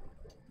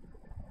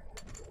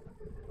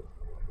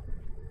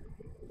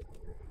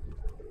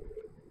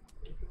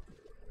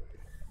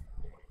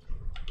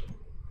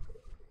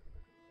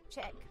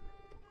 Check.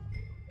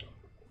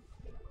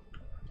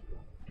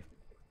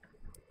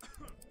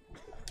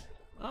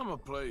 I'ma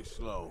play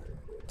slow.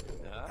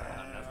 Ah,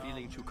 I'm not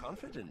feeling too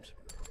confident.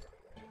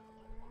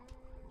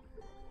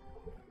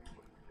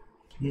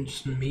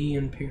 Just me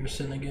and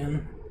Pearson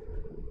again.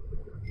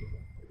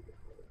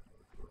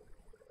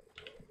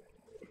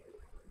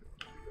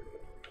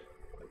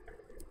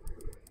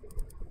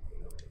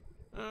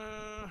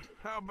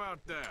 How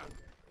about that?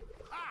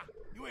 Ha!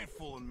 You ain't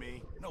fooling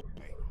me. No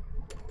way.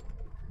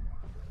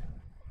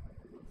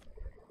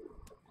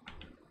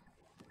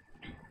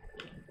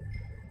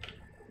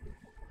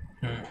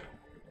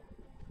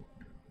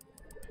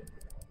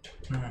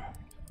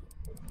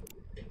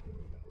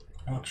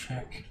 I'll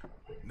check.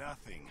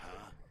 Nothing,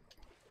 huh?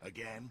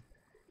 Again?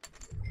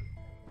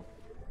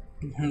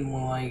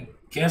 Well, I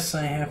guess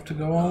I have to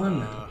go all in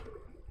now.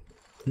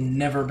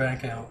 Never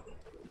back out.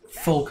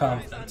 Full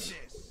confidence.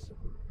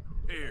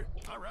 Here.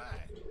 All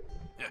right.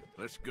 Yeah,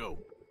 let's go.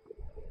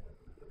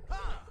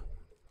 Huh.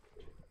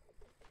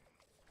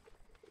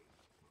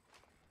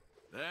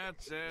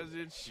 That's as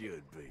it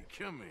should be.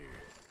 Come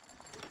here.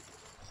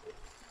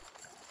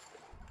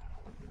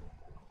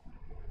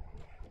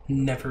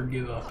 Never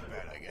give up. Not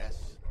bad, I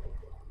guess.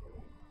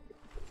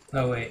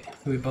 Oh wait,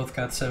 we both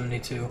got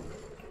 72.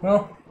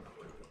 Well,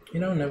 you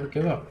know, never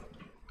give up.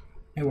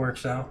 It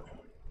works out.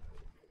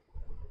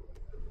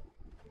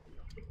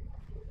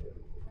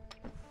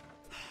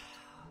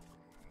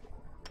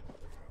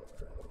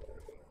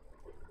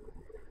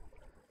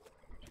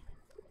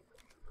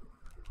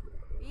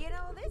 You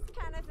know, this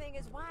kind of thing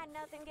is why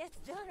nothing gets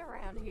done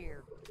around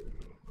here.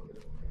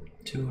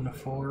 2 and a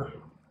 4.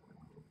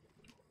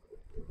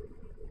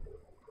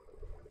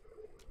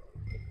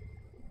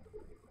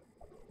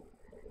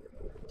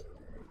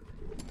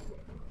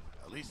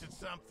 At least it's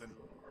something.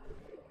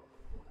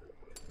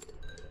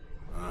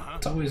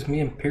 It's always me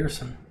and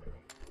Pearson.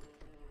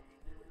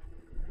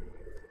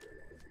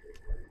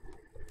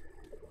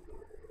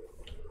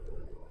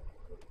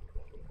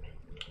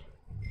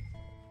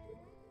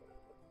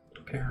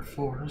 Pair of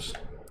 4s.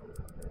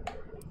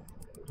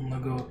 I'll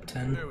go up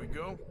 10. There we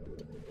go.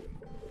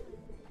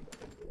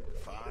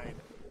 Fine.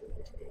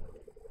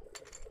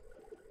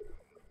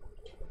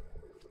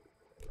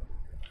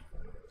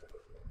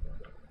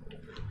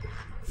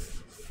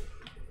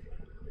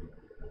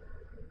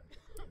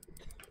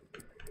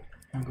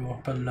 I'll go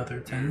up another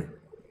 10.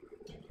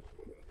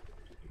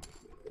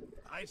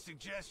 I'd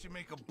suggest you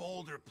make a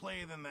bolder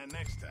play than that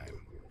next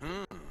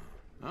time.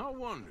 I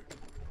wonder.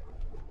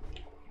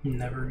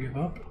 Never give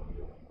up.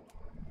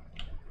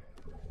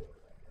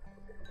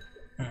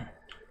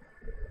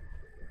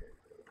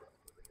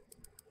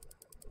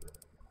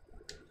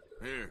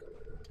 Here,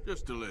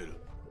 just a little.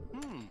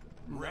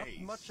 Not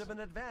much of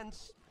an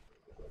advance.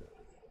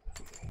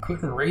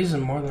 Couldn't raise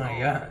him more than I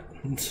got.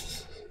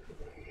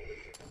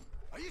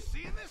 Are you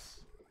seeing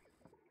this?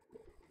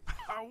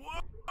 I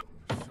was.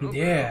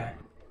 Yeah.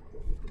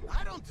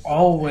 I don't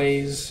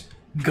Always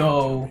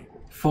go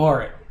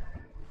for it.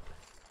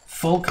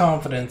 Full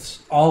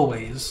confidence,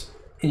 always,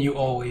 and you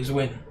always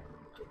win.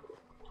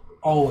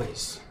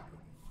 Always.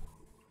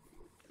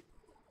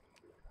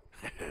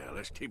 Yeah,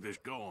 let's keep this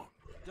going.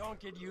 Don't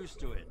get used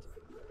to it.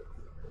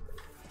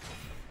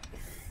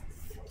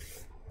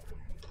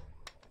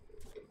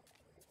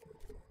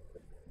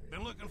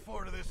 Been looking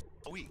forward to this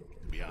all week,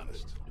 to be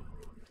honest.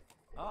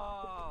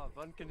 Ah,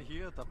 one can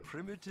hear the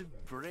primitive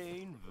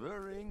brain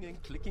whirring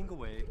and clicking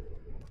away.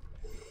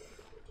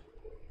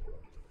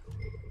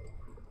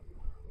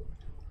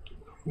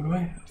 What do I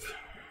have?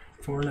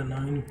 4 and a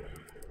 9.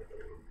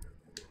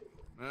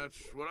 That's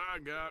what I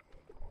got.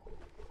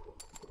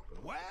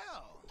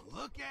 Well,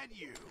 look at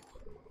you.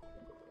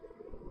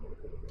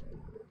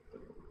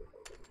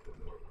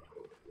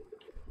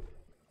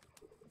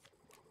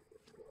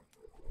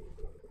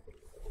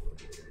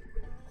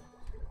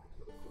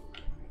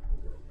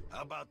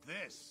 How about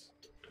this?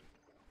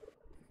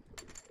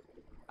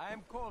 I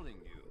am calling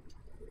you.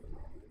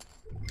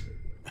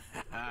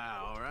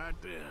 All right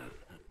then.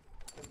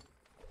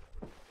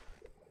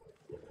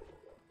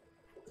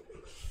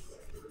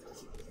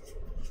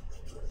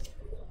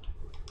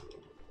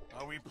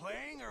 Are we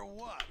playing or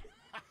what?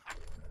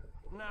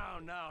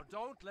 Now,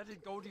 don't let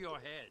it go to your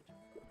head.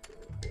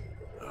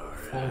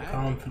 Full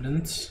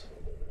confidence.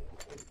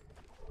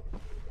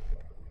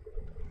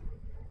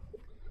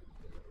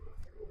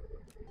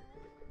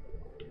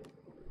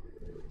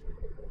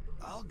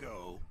 I'll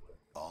go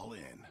all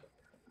in.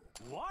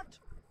 What?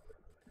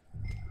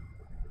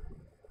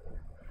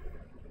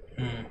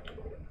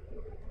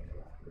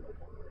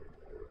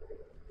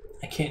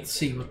 I can't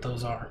see what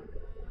those are.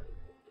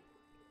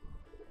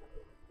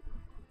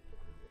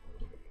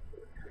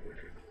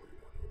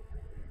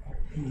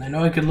 I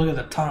know I could look at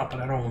the top, but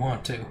I don't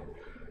want to.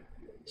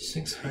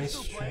 6 high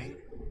straight.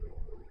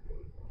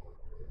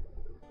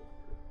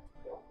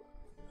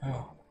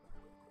 Oh.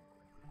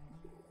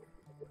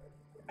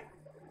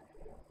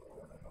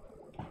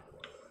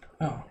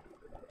 Oh.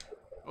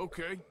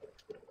 Okay.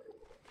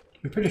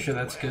 I'm pretty sure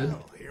that's good.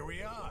 Well, here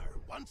we are,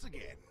 once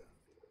again.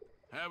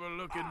 Have a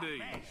look at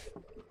these.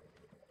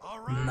 All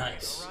right,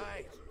 Nice. all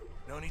right.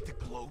 No need to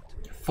gloat.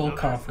 Full Now,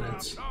 that's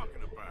confidence. what I'm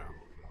talking about.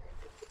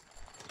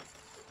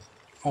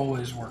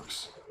 Always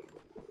works.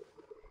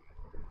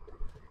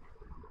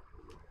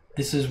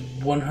 This is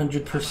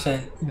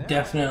 100%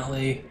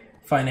 definitely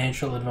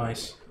financial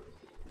advice.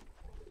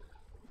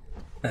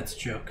 That's a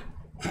joke.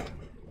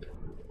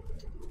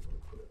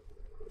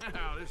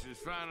 Now, this is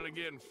finally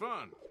getting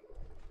fun.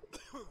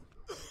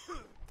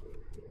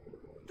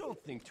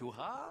 Don't think too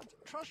hard.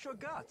 Trust your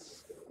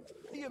guts.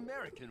 The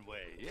American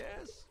way,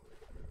 yes?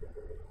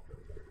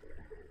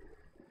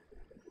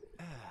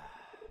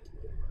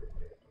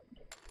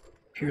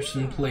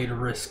 Pearson played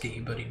risky,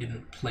 but he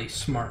didn't play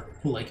smart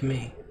like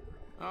me.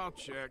 I'll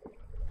check.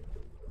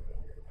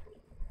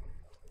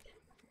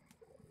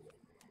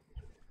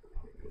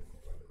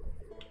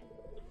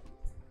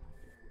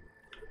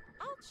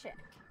 I'll check.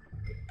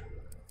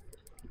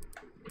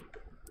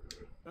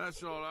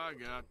 That's all I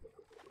got.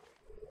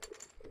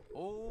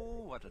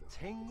 Oh, what a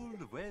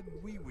tangled web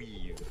we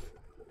weave.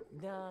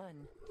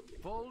 Done.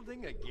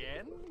 Folding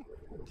again?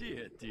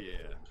 Dear,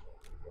 dear.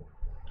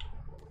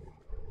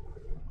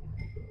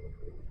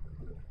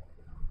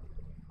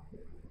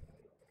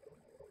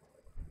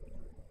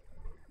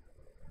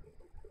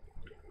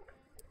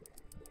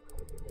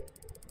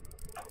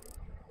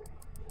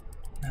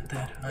 Not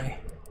that high.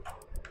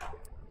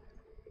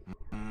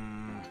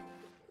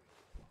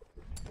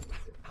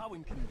 How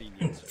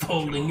inconvenient.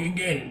 Folding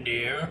again,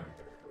 dear.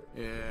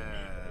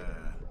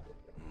 Yeah.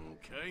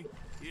 Okay.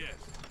 Yes.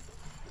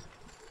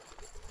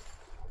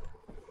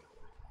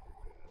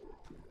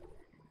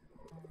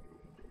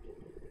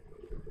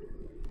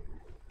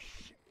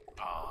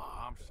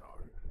 Ah, I'm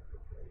sorry.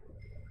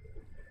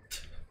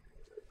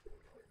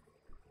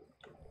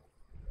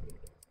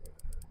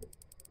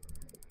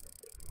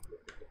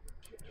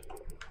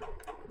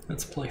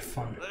 Let's play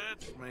fun.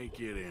 Let's make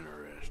it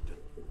interesting.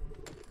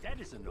 That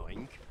is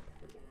annoying.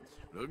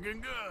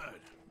 Looking good.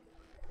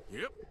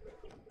 Yep.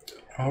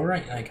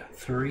 Alright, I got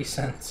 3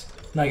 cents.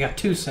 No, I got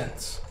 2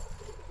 cents.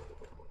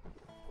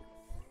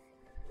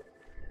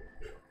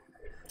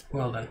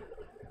 Well then.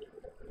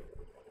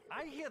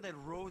 I hear that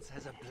Rhodes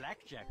has a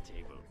blackjack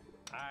table.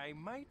 I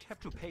might have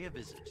to pay a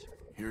visit.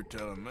 You're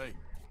telling me.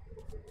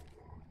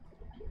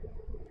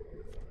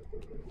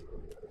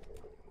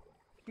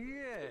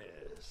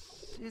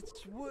 Yes,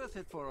 it's worth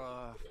it for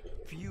a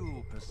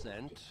few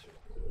percent.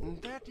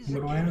 That is What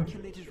a do I have?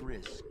 calculated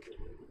risk.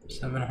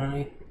 7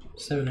 honey,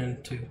 7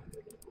 and 2.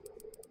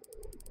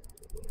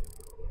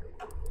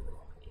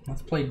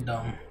 Let's play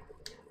dumb.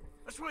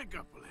 Let's wake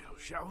up a little,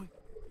 shall we?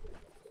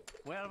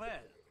 Well,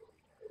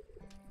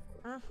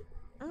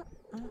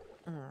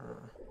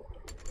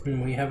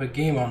 And we have a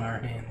game on our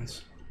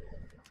hands.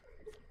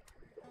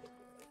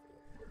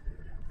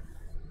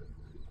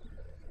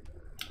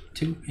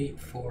 Two, 8,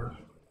 4.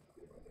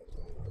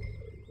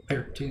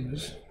 Pair of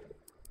twos.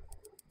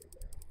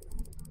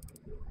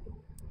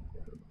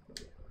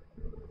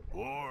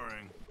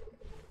 Boring.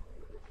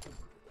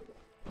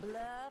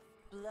 Bluff,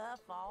 bluff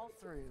all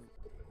through.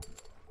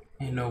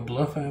 Ain't no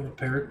bluff, I have a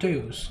pair of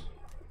twos.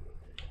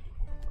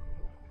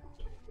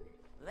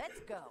 Let's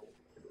go.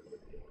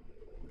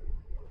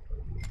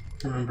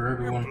 Remember,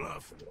 everyone,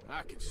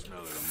 I can smell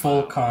it.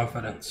 full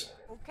confidence.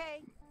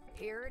 Okay,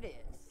 here it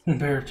is.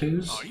 Pair of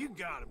twos? Oh, you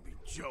gotta be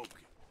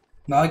joking.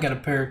 No, I got a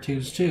pair of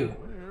twos too.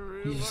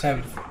 You just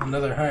have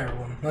another higher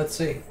one. Let's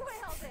see.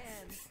 Well then.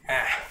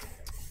 Ah.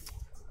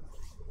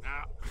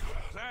 Now,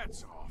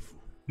 that's awful.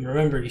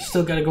 Remember, you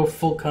still gotta go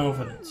full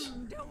confidence.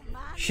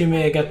 She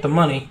may have got the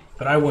money,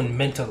 but I won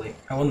mentally.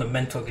 I won the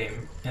mental game,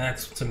 and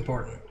that's what's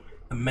important.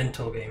 The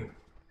mental game.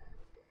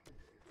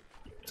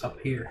 It's up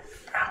here.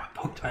 Ow, I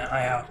poked my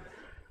eye out.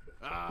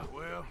 Ah,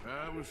 well,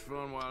 that was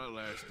fun while it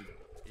lasted.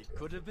 it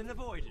could have been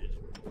avoided.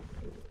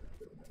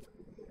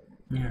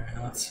 Alright,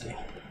 let's see.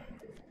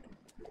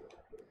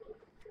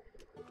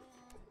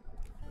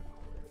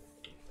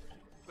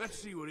 Let's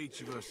see what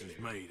each of us is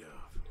made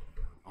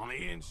of. On the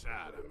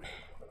inside, I mean.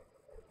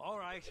 All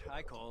right,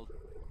 I called.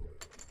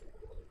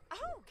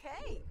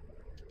 Okay.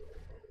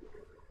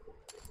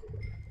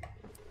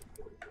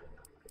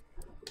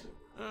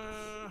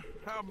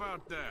 How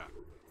about that?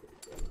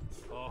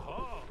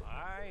 Oh,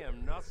 I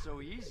am not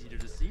so easy to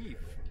deceive.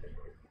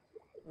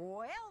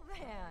 Well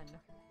then.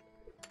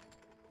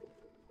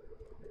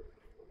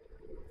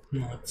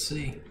 Let's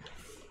see.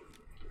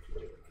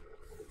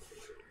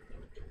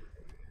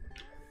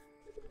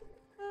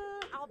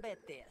 I'll bet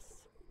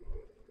this.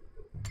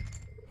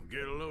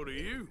 Get a load of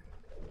you.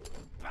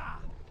 Bah!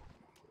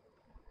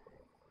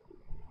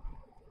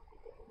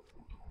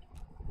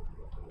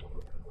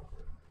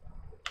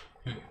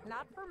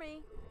 Not for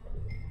me.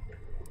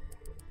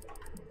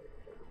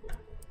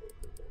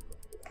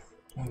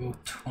 I'll go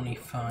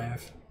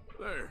 25.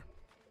 There.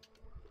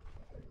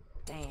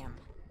 Damn.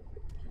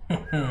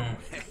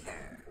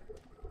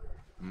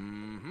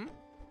 Mm-hmm.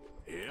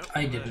 Yep.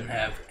 I didn't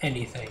have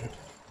anything.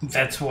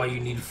 That's why you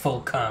need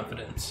full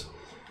confidence.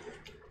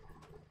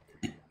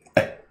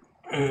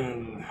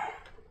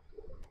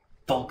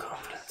 Full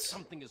confidence.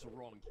 Something is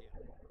wrong here.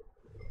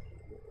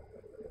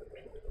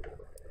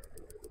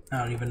 I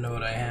don't even know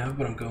what I have,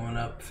 but I'm going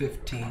up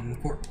 15,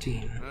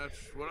 14 That's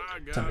what I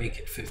got. to make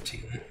it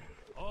 15.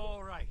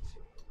 All right,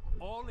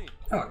 all in.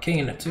 Oh, king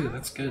and a 2,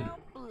 that's good. No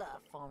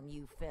bluff on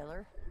you,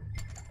 feller.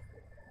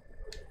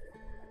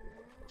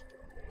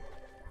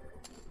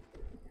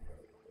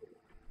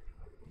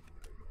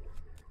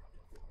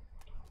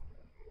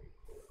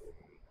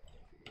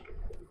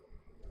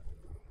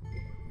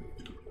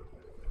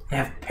 I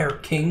have pair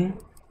king.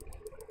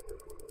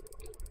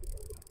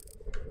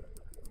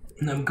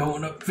 And I'm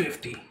going up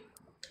 50.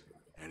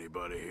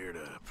 Anybody here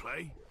to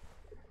play?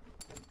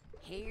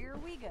 Here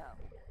we go.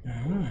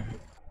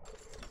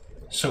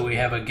 So we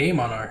have a game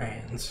on our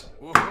hands.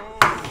 Whoa.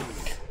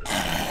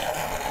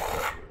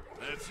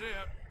 That's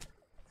it.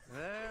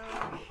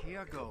 Well,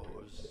 here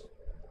goes.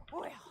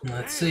 Well,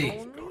 Let's see.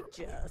 only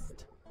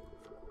just.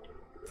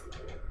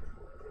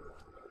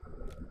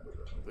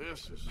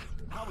 This is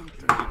How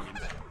inconvenient.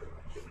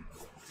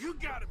 You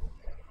gotta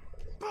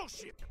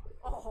bullshit.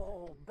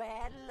 Oh,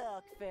 bad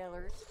luck,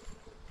 fellers.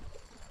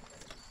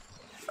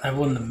 I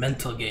won the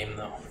mental game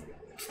though.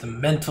 It's the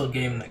mental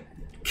game that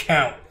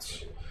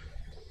counts.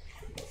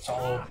 It's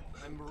all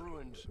I'm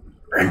ruined.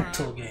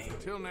 mental game.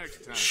 Till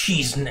next time.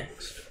 She's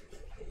next.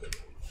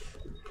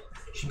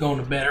 She's going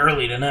to bed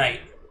early tonight.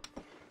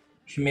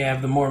 She may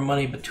have the more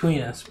money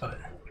between us, but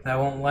that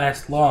won't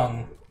last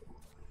long.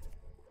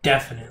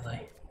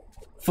 Definitely.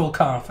 Full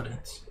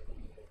confidence.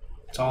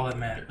 That's all that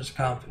matters.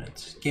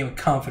 Confidence. Game of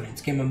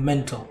confidence. Game of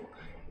mental.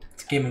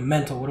 It's a game of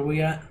mental. What do we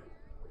got?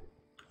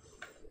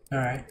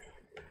 Alright.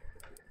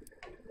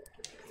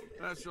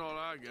 That's all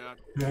I got.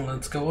 Well,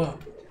 let's go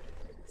up.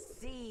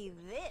 See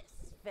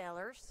this,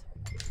 fellers.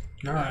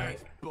 Alright.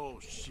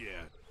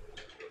 Bullshit.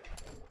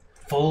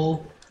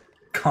 Full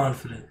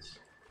confidence.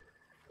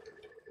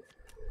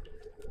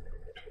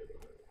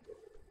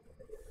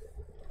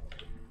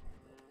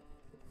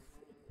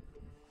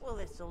 Well,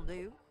 this'll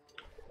do.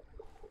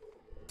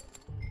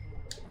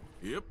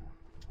 Yep.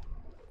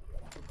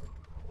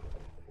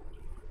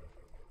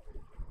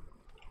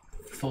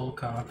 Full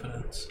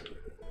confidence.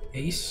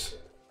 Ace.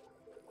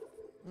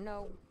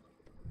 know.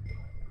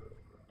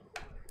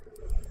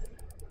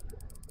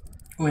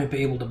 We might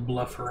be able to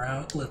bluff her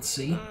out. Let's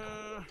see.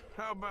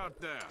 How about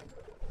that?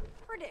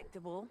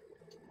 Predictable.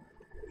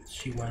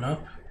 She went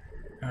up.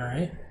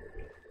 Alright.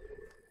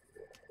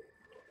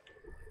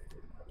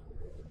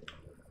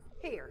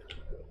 Here.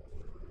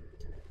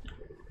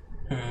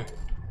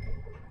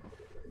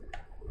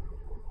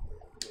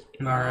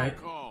 Alright.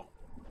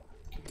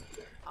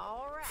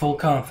 All right. Full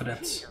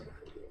confidence.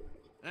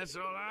 That's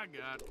all I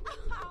got.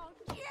 Oh,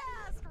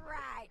 just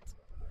right.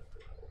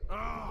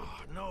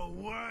 Oh, no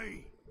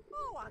way.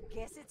 Oh, I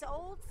guess it's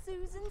old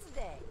Susan's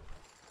day.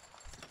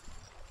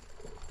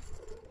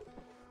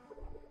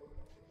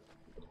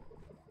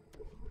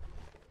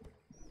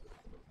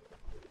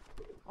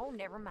 Oh,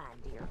 never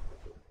mind, dear.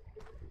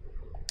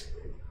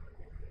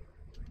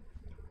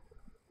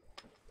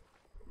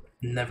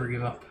 Never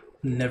give up.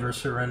 Never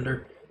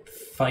surrender.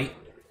 Fight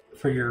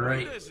for your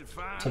right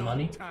to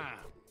money.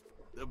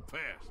 The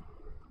best.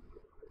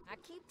 I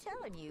keep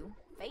telling you,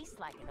 face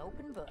like an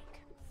open book.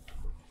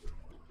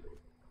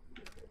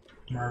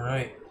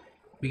 Alright.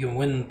 We can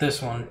win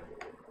this one.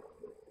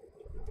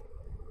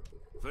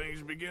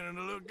 Things beginning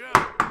to look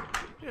up.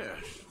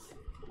 Yes.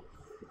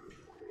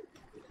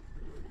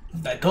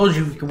 I told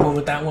you we could win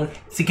with that one.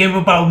 It's a game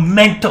about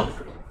mental.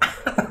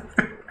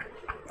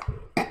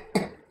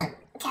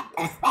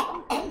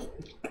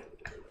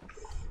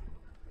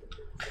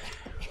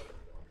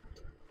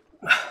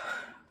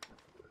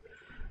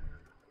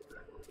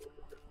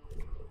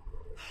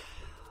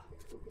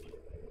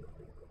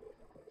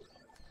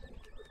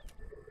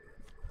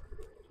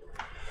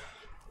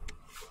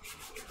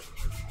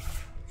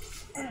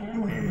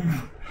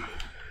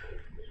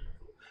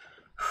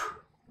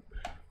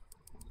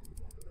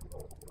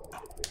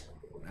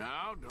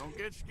 Now, don't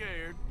get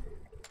scared.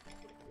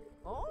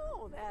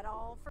 Oh, that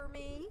all for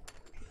me?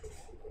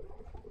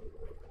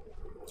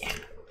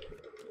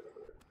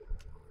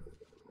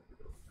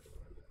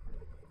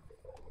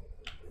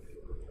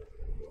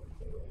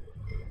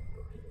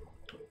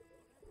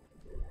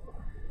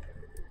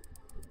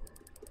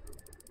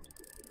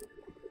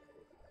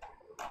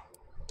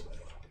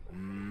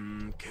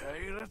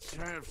 Okay, let's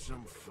have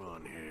some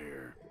fun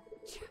here.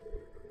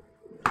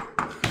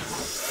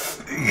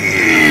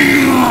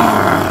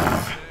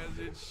 As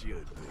it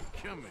should be.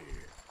 Come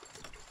here.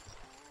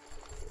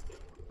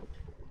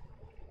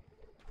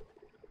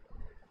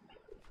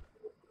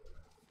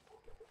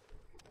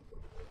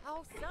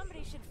 Oh,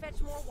 somebody should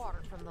fetch more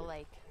water from the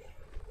lake.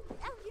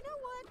 Oh, you know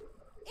what?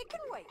 It can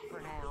wait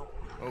for now.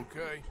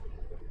 Okay.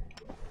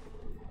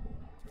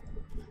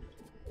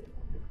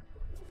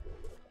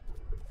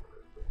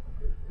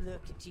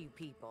 Look at you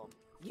people.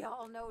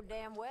 Y'all know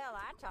damn well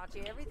I taught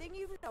you everything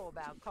you know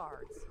about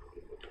cards.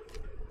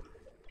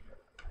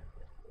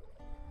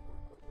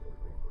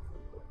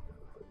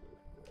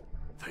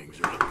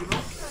 Things are looking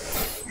okay.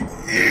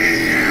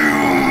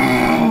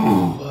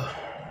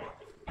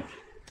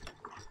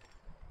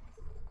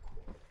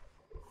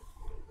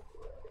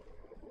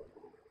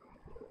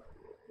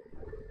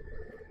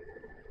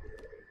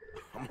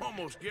 I'm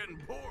almost getting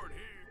bored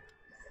here.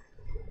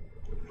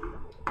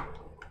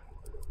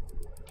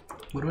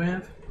 What do I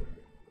have?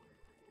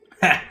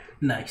 Ha!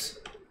 Nice.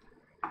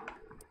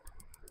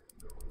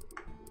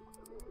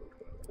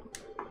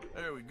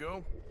 There we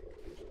go.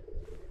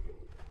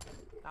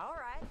 All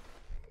right.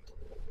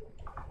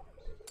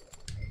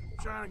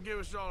 Trying to give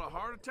us all a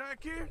heart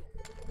attack here?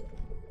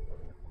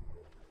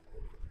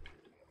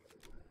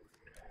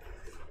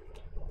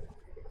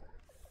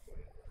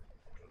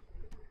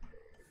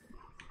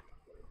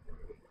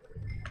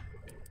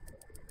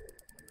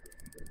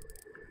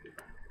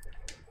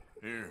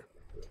 Here.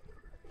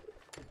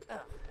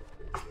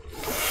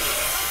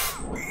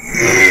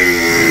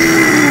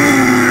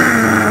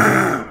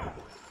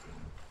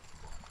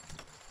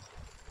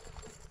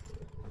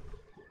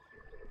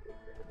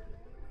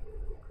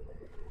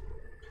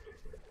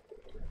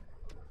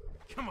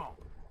 Come on,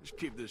 let's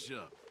keep this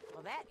up.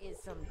 Well, that is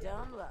some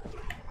dumb luck.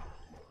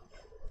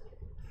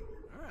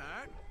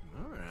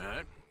 All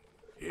right.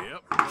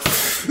 Yep.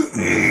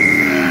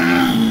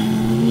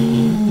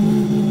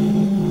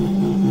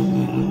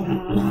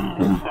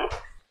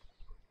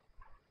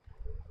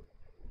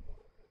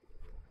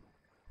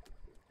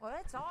 Well,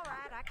 it's all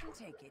right. I can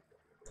take it.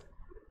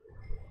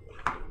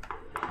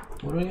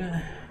 What do I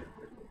got?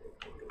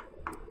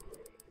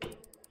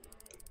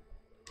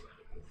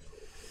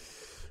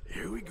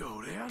 Here we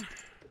go, then.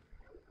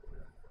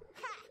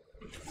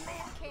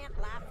 Man can't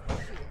laugh for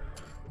shit.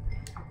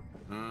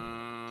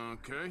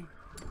 Okay.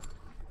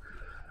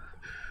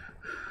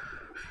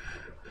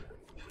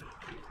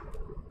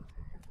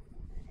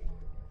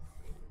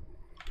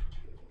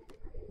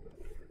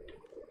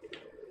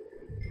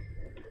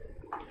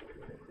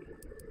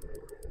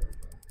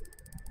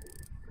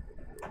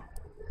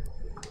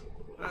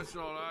 That's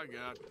all I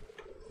got.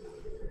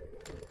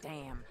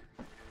 Damn.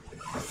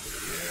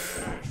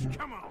 Yes,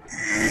 come on.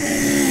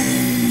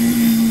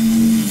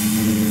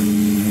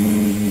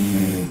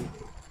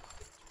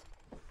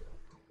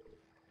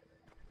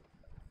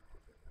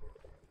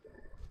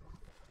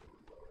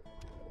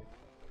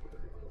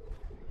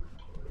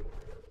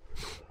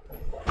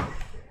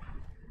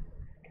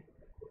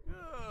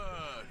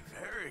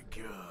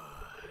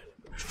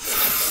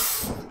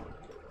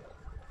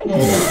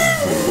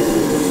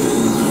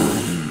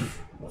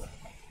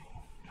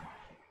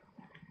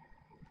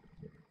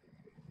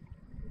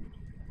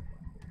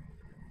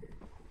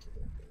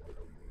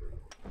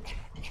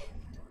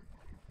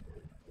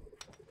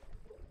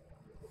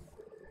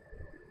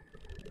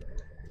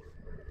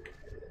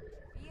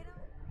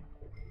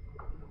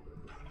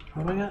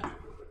 What do I got?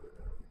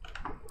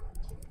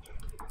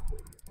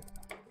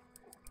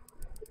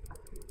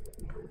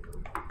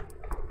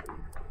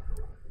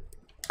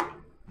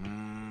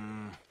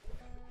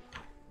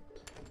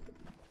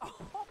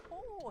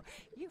 Oh,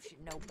 you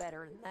should know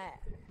better than that.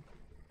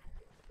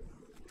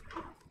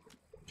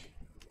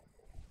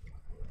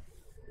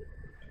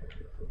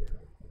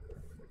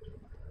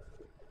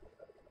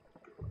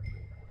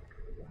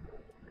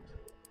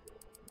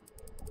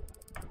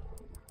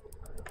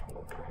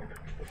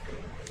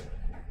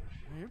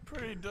 You're a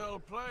pretty dull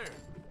player.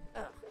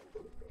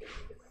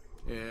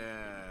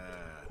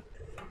 Yeah.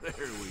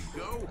 There we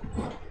go.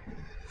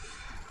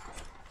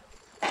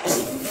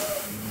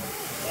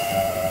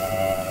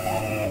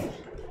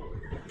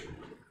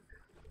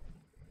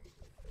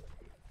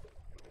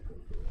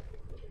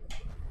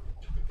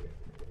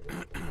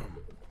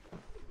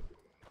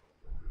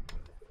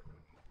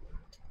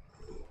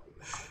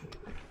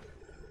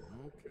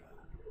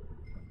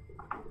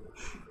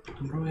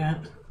 Where are we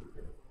at?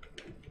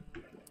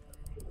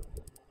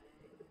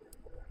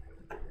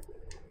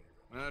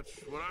 That's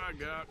what I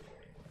got.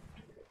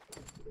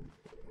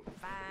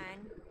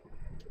 Fine.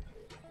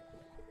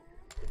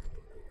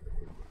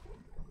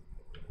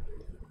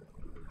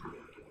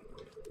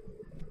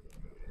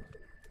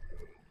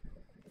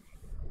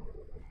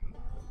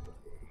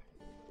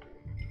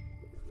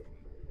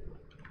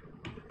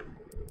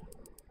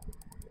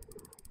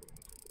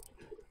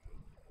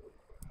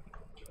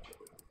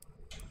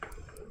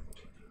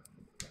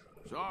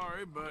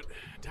 Sorry, but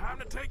time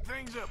to take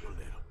things up a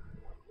little.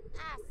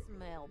 I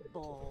smell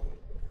bull.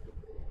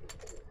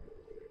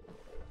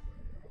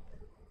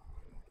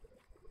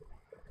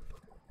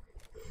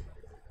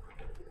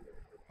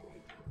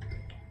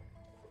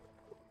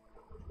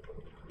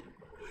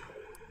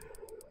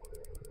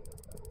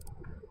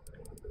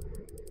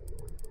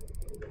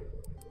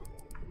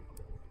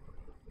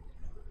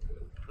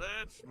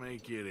 Let's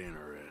make it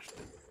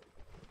interesting.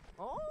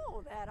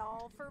 Oh, that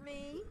all for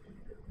me?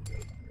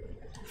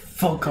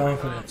 Full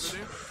confidence.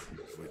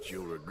 Which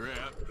you'll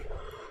regret.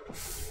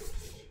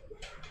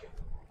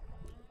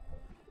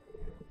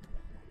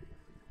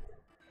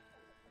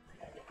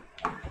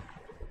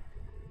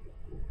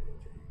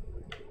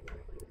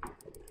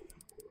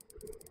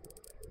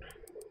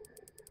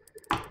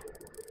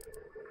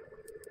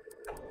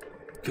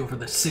 Go for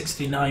the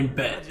 69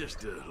 bet.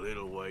 Just a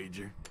little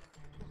wager.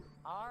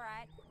 All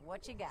right,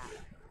 what you got?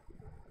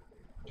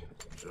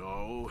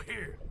 So,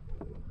 here.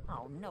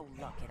 Oh, no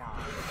luck at all.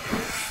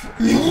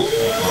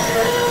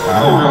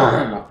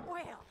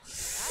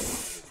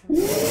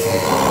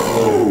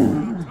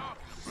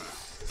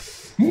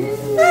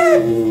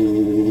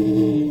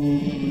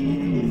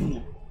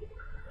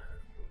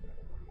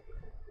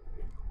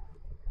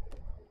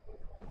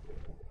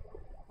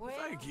 Well,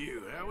 thank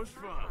you. That was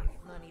fun.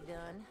 Money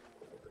done.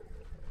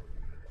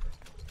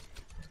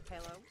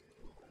 Hello?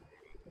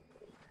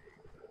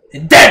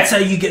 And that's how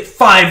you get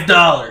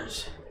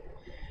 $5.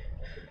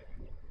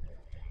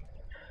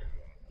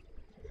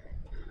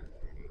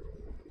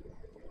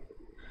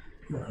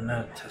 Running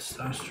out of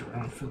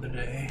testosterone for the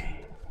day.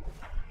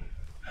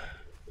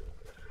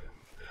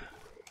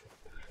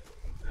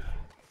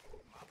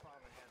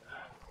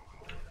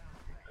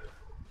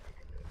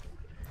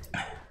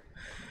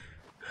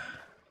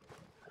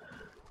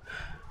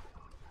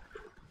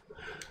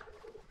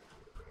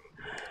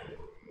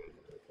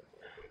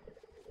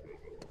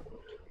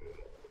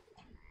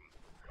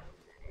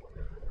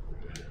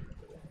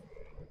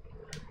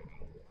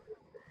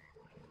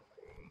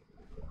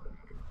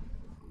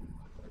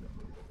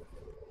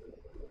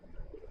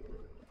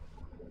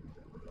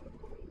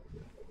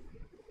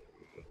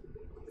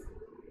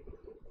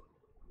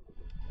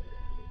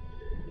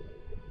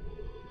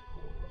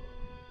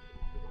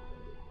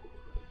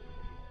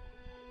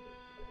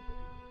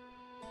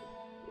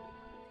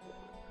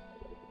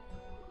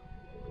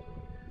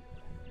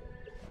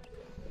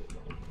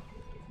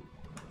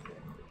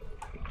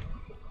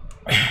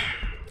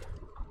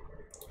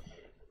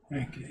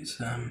 Alright guys,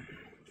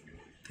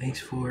 thanks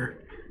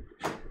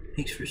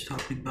for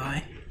stopping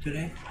by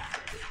today.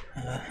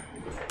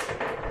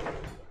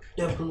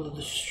 Down below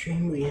the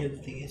stream we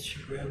have the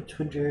Instagram,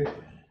 Twitter,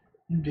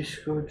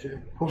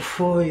 Discord,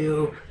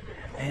 portfolio,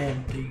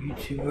 and the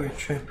YouTube where I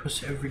try to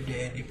post every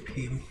day at 8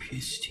 PM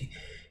PST.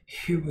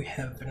 Here we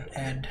have an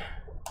ad.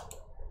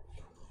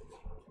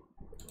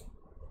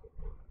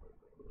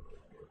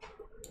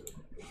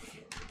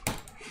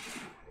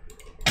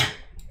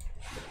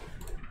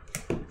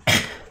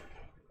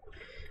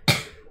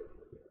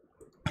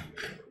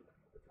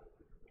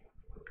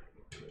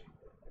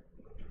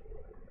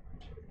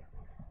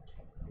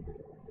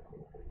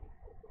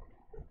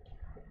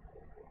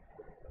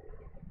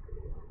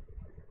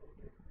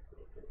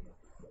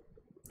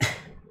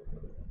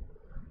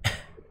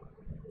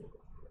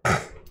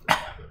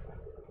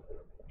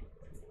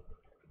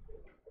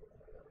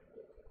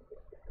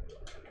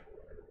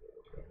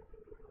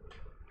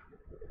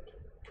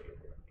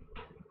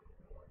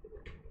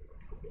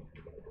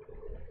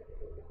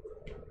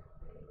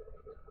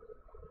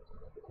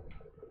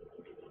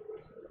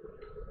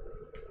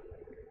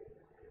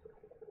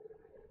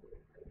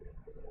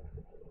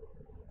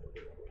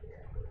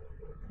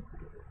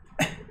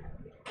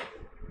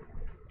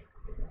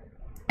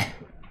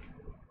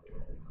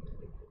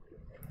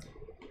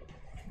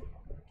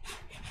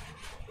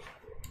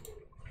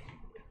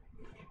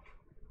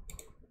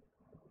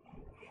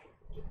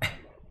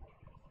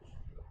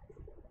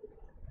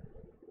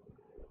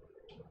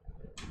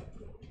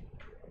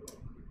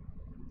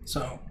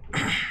 So,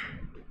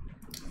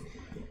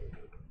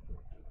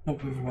 hope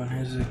everyone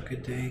has a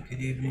good day,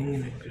 good evening,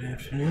 and a good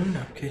afternoon.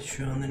 I'll catch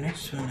you on the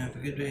next one. Have a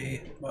good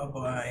day.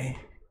 Bye-bye.